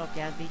de todo lo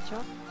que has dicho,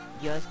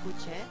 yo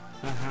escuché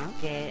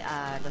que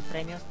los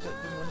premios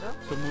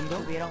Tu Mundo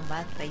tuvieron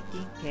más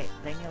rating que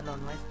Premios Lo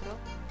Nuestro,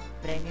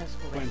 Premios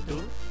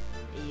Juventud.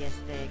 Y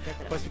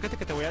pues fíjate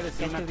que te voy a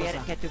decir una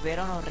cosa. Que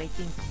tuvieron los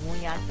ratings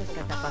muy altos que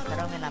hasta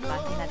pasaron en la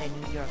página de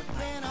New York.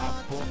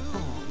 ¿A poco?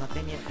 No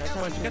tenía eso.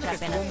 Pues fíjate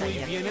que estuvo muy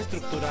bien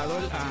estructurado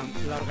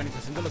la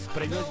organización de los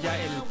premios, ya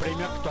el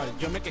premio actual.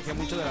 Yo me quejé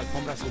mucho de la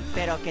alfombra azul.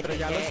 Pero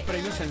ya los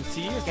premios en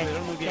sí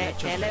estuvieron muy bien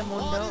hechos.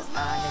 Telemundo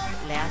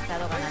le ha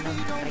estado ganando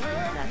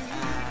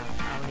ratings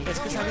es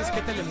que sabes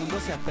que Telemundo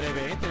se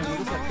atreve,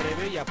 Telemundo se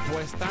atreve y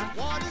apuesta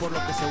por lo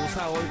que se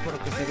usa hoy, por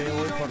lo que se ve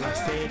hoy, por las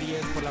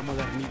series, por la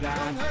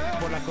modernidad,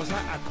 por la cosa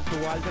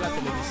actual de la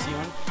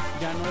televisión.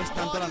 Ya no es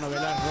tanto la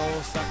novela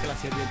rosa, que la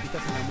sirvientita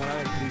se enamora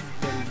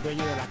del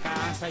dueño de la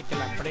casa y que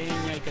la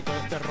preña y que todo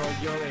este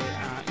rollo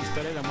de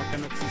historias de amor que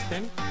no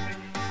existen.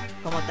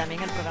 Como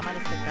también el programa de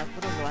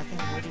espectáculos lo hacen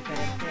muy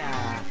diferente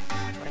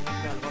por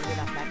ejemplo, al Gordo y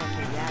la Flaca,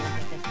 que ya la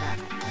gente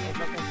es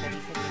lo que se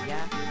dice que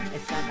ya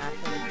están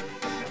hartos de sus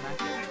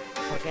personajes.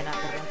 Porque en la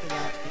corriente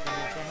ya explican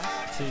el tema.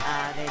 Sí.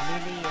 De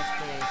Lili sí,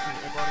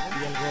 el gordo, Y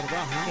el gordo,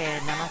 ajá. que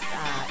nada más,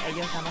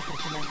 ellos nada más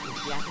presumen sus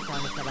viajes, a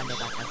donde estaban de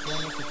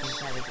vacaciones y quién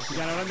sabe qué. Y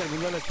ya no hablan del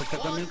mundo del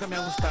espectáculo. A mí nunca me ha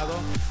gustado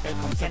el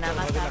concepto Que nada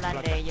del más gordo y la hablan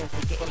flaca. de ellos y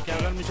Porque que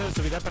hablan mucho de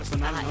su vida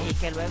personal, ajá, ¿no? y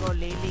que luego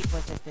Lili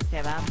pues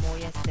se va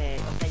muy o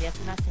sea, ya es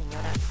una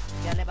señora,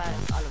 ya le va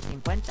a los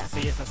 50.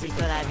 Sí, es así. Y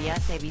todavía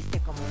se viste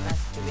como una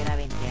que tuviera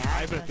 20 años.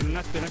 Ay, pero tiene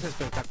unas piernas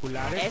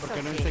espectaculares, Eso ¿por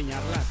qué no sí.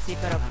 enseñarlas? Sí,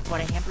 pero Ajá. por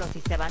ejemplo,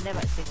 si se van de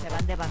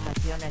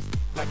vacaciones,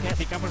 ¿La ¿por qué-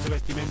 critican por su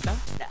vestimenta?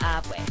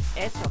 pues,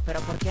 eso, pero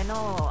 ¿por qué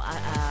no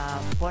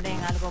ponen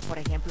algo, por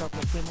ejemplo, que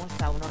fuimos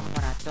a un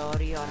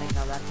orfanatorio a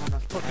recaudar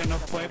fondos? Porque no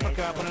fue,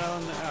 porque va a poner a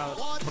donde...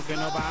 porque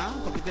no va,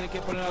 porque tiene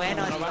que poner a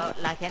Bueno, donde no digo, va.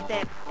 la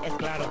gente es que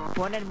Claro.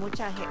 ponen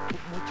mucho Le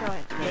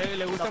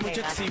gusta lo que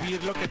mucho gasta.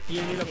 exhibir lo que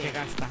tiene y lo Sí. que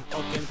gasta.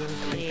 Ok, entonces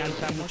le Y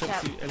encanta mucho mucha,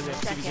 el mucha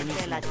gente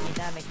exhibicionismo.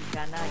 latina,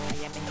 mexicana,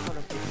 allá en México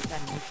los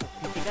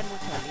critican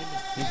mucho a Lili,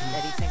 le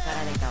dicen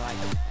cara de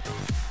caballo.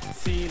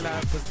 Sí,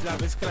 pues la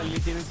vez que la Lili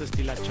tiene su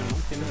estilacho, ¿no?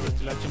 Tiene su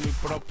estilacho muy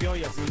propio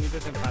y así muy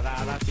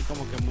desenfadada, así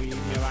como que muy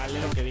me vale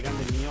lo que digan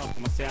de mí o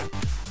como sea.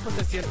 Pues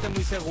se siente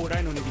muy segura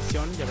en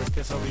Univisión, ya ves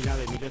que es sobrina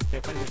de Emilio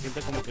Estefan y se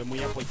siente como que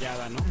muy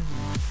apoyada, ¿no?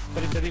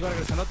 Pero te digo,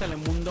 regresando a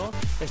Telemundo,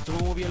 estuvo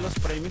muy bien los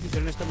premios,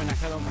 hicieron este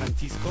homenaje a Don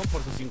Francisco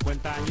por sus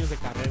 50 años de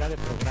carrera de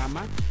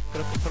programa.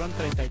 Creo que fueron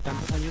 30 y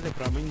tantos años de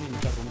programa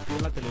ininterrumpido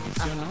en la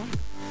televisión, ¿no?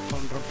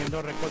 Con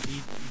rompiendo récords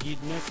y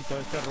Guinness y todo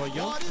este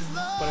rollo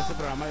por ese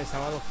programa de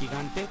Sábado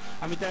Gigante.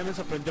 A mí también me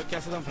sorprendió que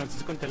hace Don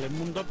Francisco en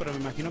Telemundo, pero me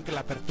imagino que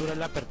la apertura es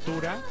la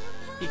apertura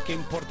y qué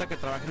importa que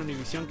trabaje en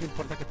Univisión, qué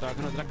importa que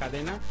trabaje en otra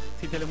cadena.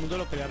 Si Telemundo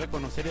lo quería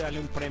reconocer y darle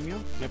un premio,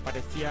 me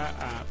parecía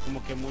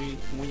como que muy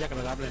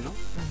agradable, ¿no?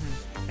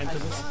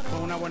 Entonces fue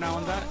una buena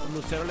onda,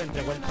 Lucero le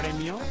entregó el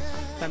premio.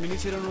 También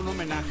hicieron un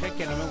homenaje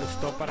que no me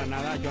gustó para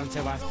nada a Joan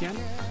Sebastián.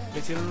 Le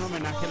hicieron un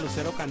homenaje,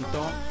 Lucero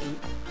cantó,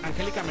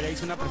 Angélica María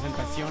hizo una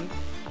presentación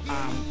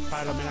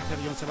para el homenaje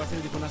de Joan Sebastián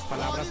y dijo unas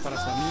palabras para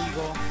su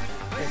amigo,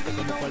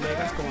 como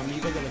colegas, como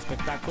amigos del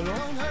espectáculo.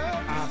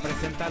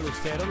 Presenta a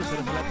Lucero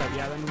fue la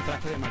ataviada en un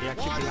traje de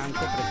mariachi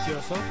blanco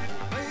precioso,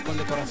 con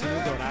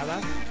decoraciones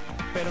doradas,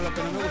 pero lo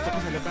que no me gustó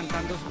que salió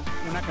cantando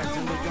una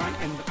canción de Joan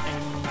en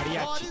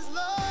mariachi,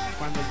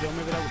 cuando yo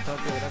me hubiera gustado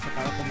que hubiera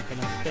sacado como que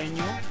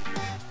norteño,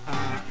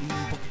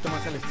 un poquito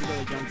más al estilo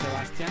de Joan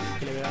Sebastián,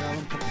 que le hubiera dado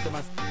un poquito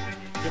más.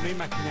 Yo me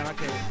imaginaba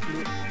que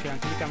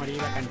Angélica María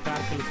iba a cantar,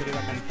 que Lucero iba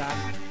a cantar.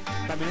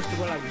 También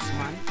estuvo la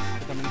Guzmán,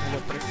 que también salió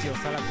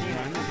preciosa la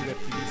Guzmán,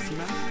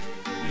 divertidísima.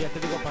 Y ya te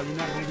digo,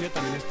 Paulina Rubio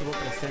también estuvo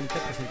presentó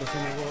su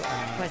nuevo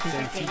Pues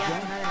dicen que ella sencillo.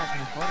 es una de las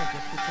mejores, yo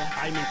escuché.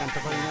 Ay, me encantó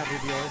Paulina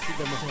Rubio,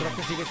 demostró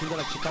que sigue siendo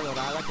la chica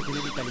dorada, que tiene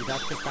vitalidad,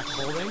 que está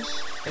joven,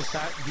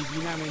 está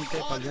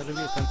divinamente, Paulina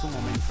Rubio está en su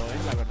momento,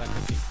 la verdad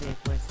que sí. Sí,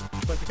 pues.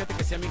 Pues fíjate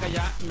que sí, amiga,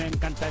 ya me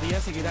encantaría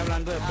seguir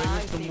hablando de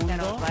Premios Tu sí, Mundo, se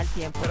nos va el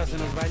tiempo, pero se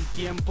amiga. nos va el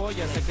tiempo,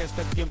 ya sé que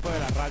este tiempo de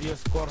la radio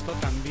es corto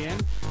también,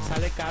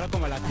 sale caro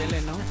como la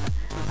tele, ¿no?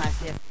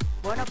 Así es.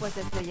 Bueno, pues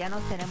ya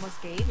nos tenemos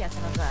que ir, ya se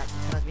nos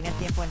viene el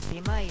tiempo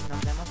encima y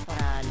nos vemos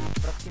para el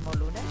próximo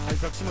lunes. El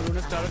próximo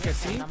lunes, claro Así que es,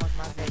 sí. hablamos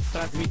más de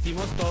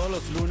Transmitimos todos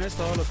los lunes,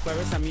 todos los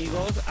jueves,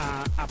 amigos,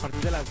 a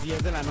partir de las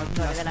 10 de la noche,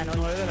 9 de la noche.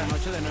 9 de la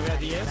noche, de 9 a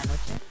 10. de la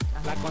noche.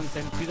 Ajá. La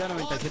consentida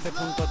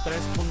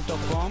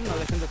 97.3.com. No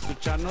dejen de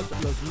escucharnos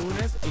los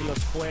lunes y los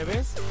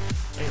jueves.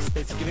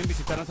 Si quieren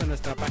visitarnos en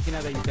nuestra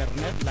página de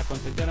internet, la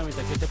consentida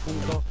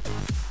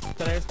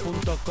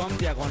 97.3.com,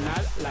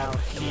 diagonal La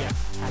Orgía.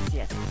 Así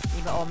es.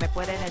 O me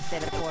pueden ver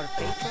por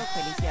Facebook,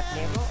 Felicia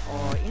Pliego,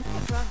 o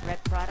Instagram, Red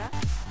Prada.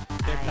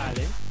 ¿Qué tal,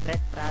 Red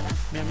Prada.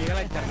 Mi amiga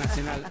la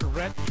internacional,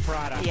 Red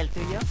Prada. ¿Y el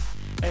tuyo?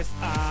 Es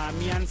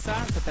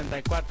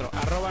Mianza74,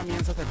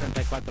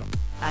 @Mianza74.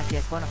 Así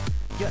es. Bueno,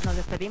 nos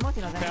despedimos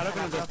y nos vemos. Claro a que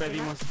la nos próxima.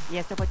 despedimos. Y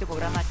este fue tu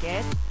programa que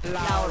es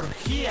La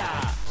Orgía.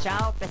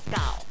 Chao,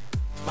 pescado.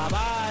 Bye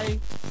bye.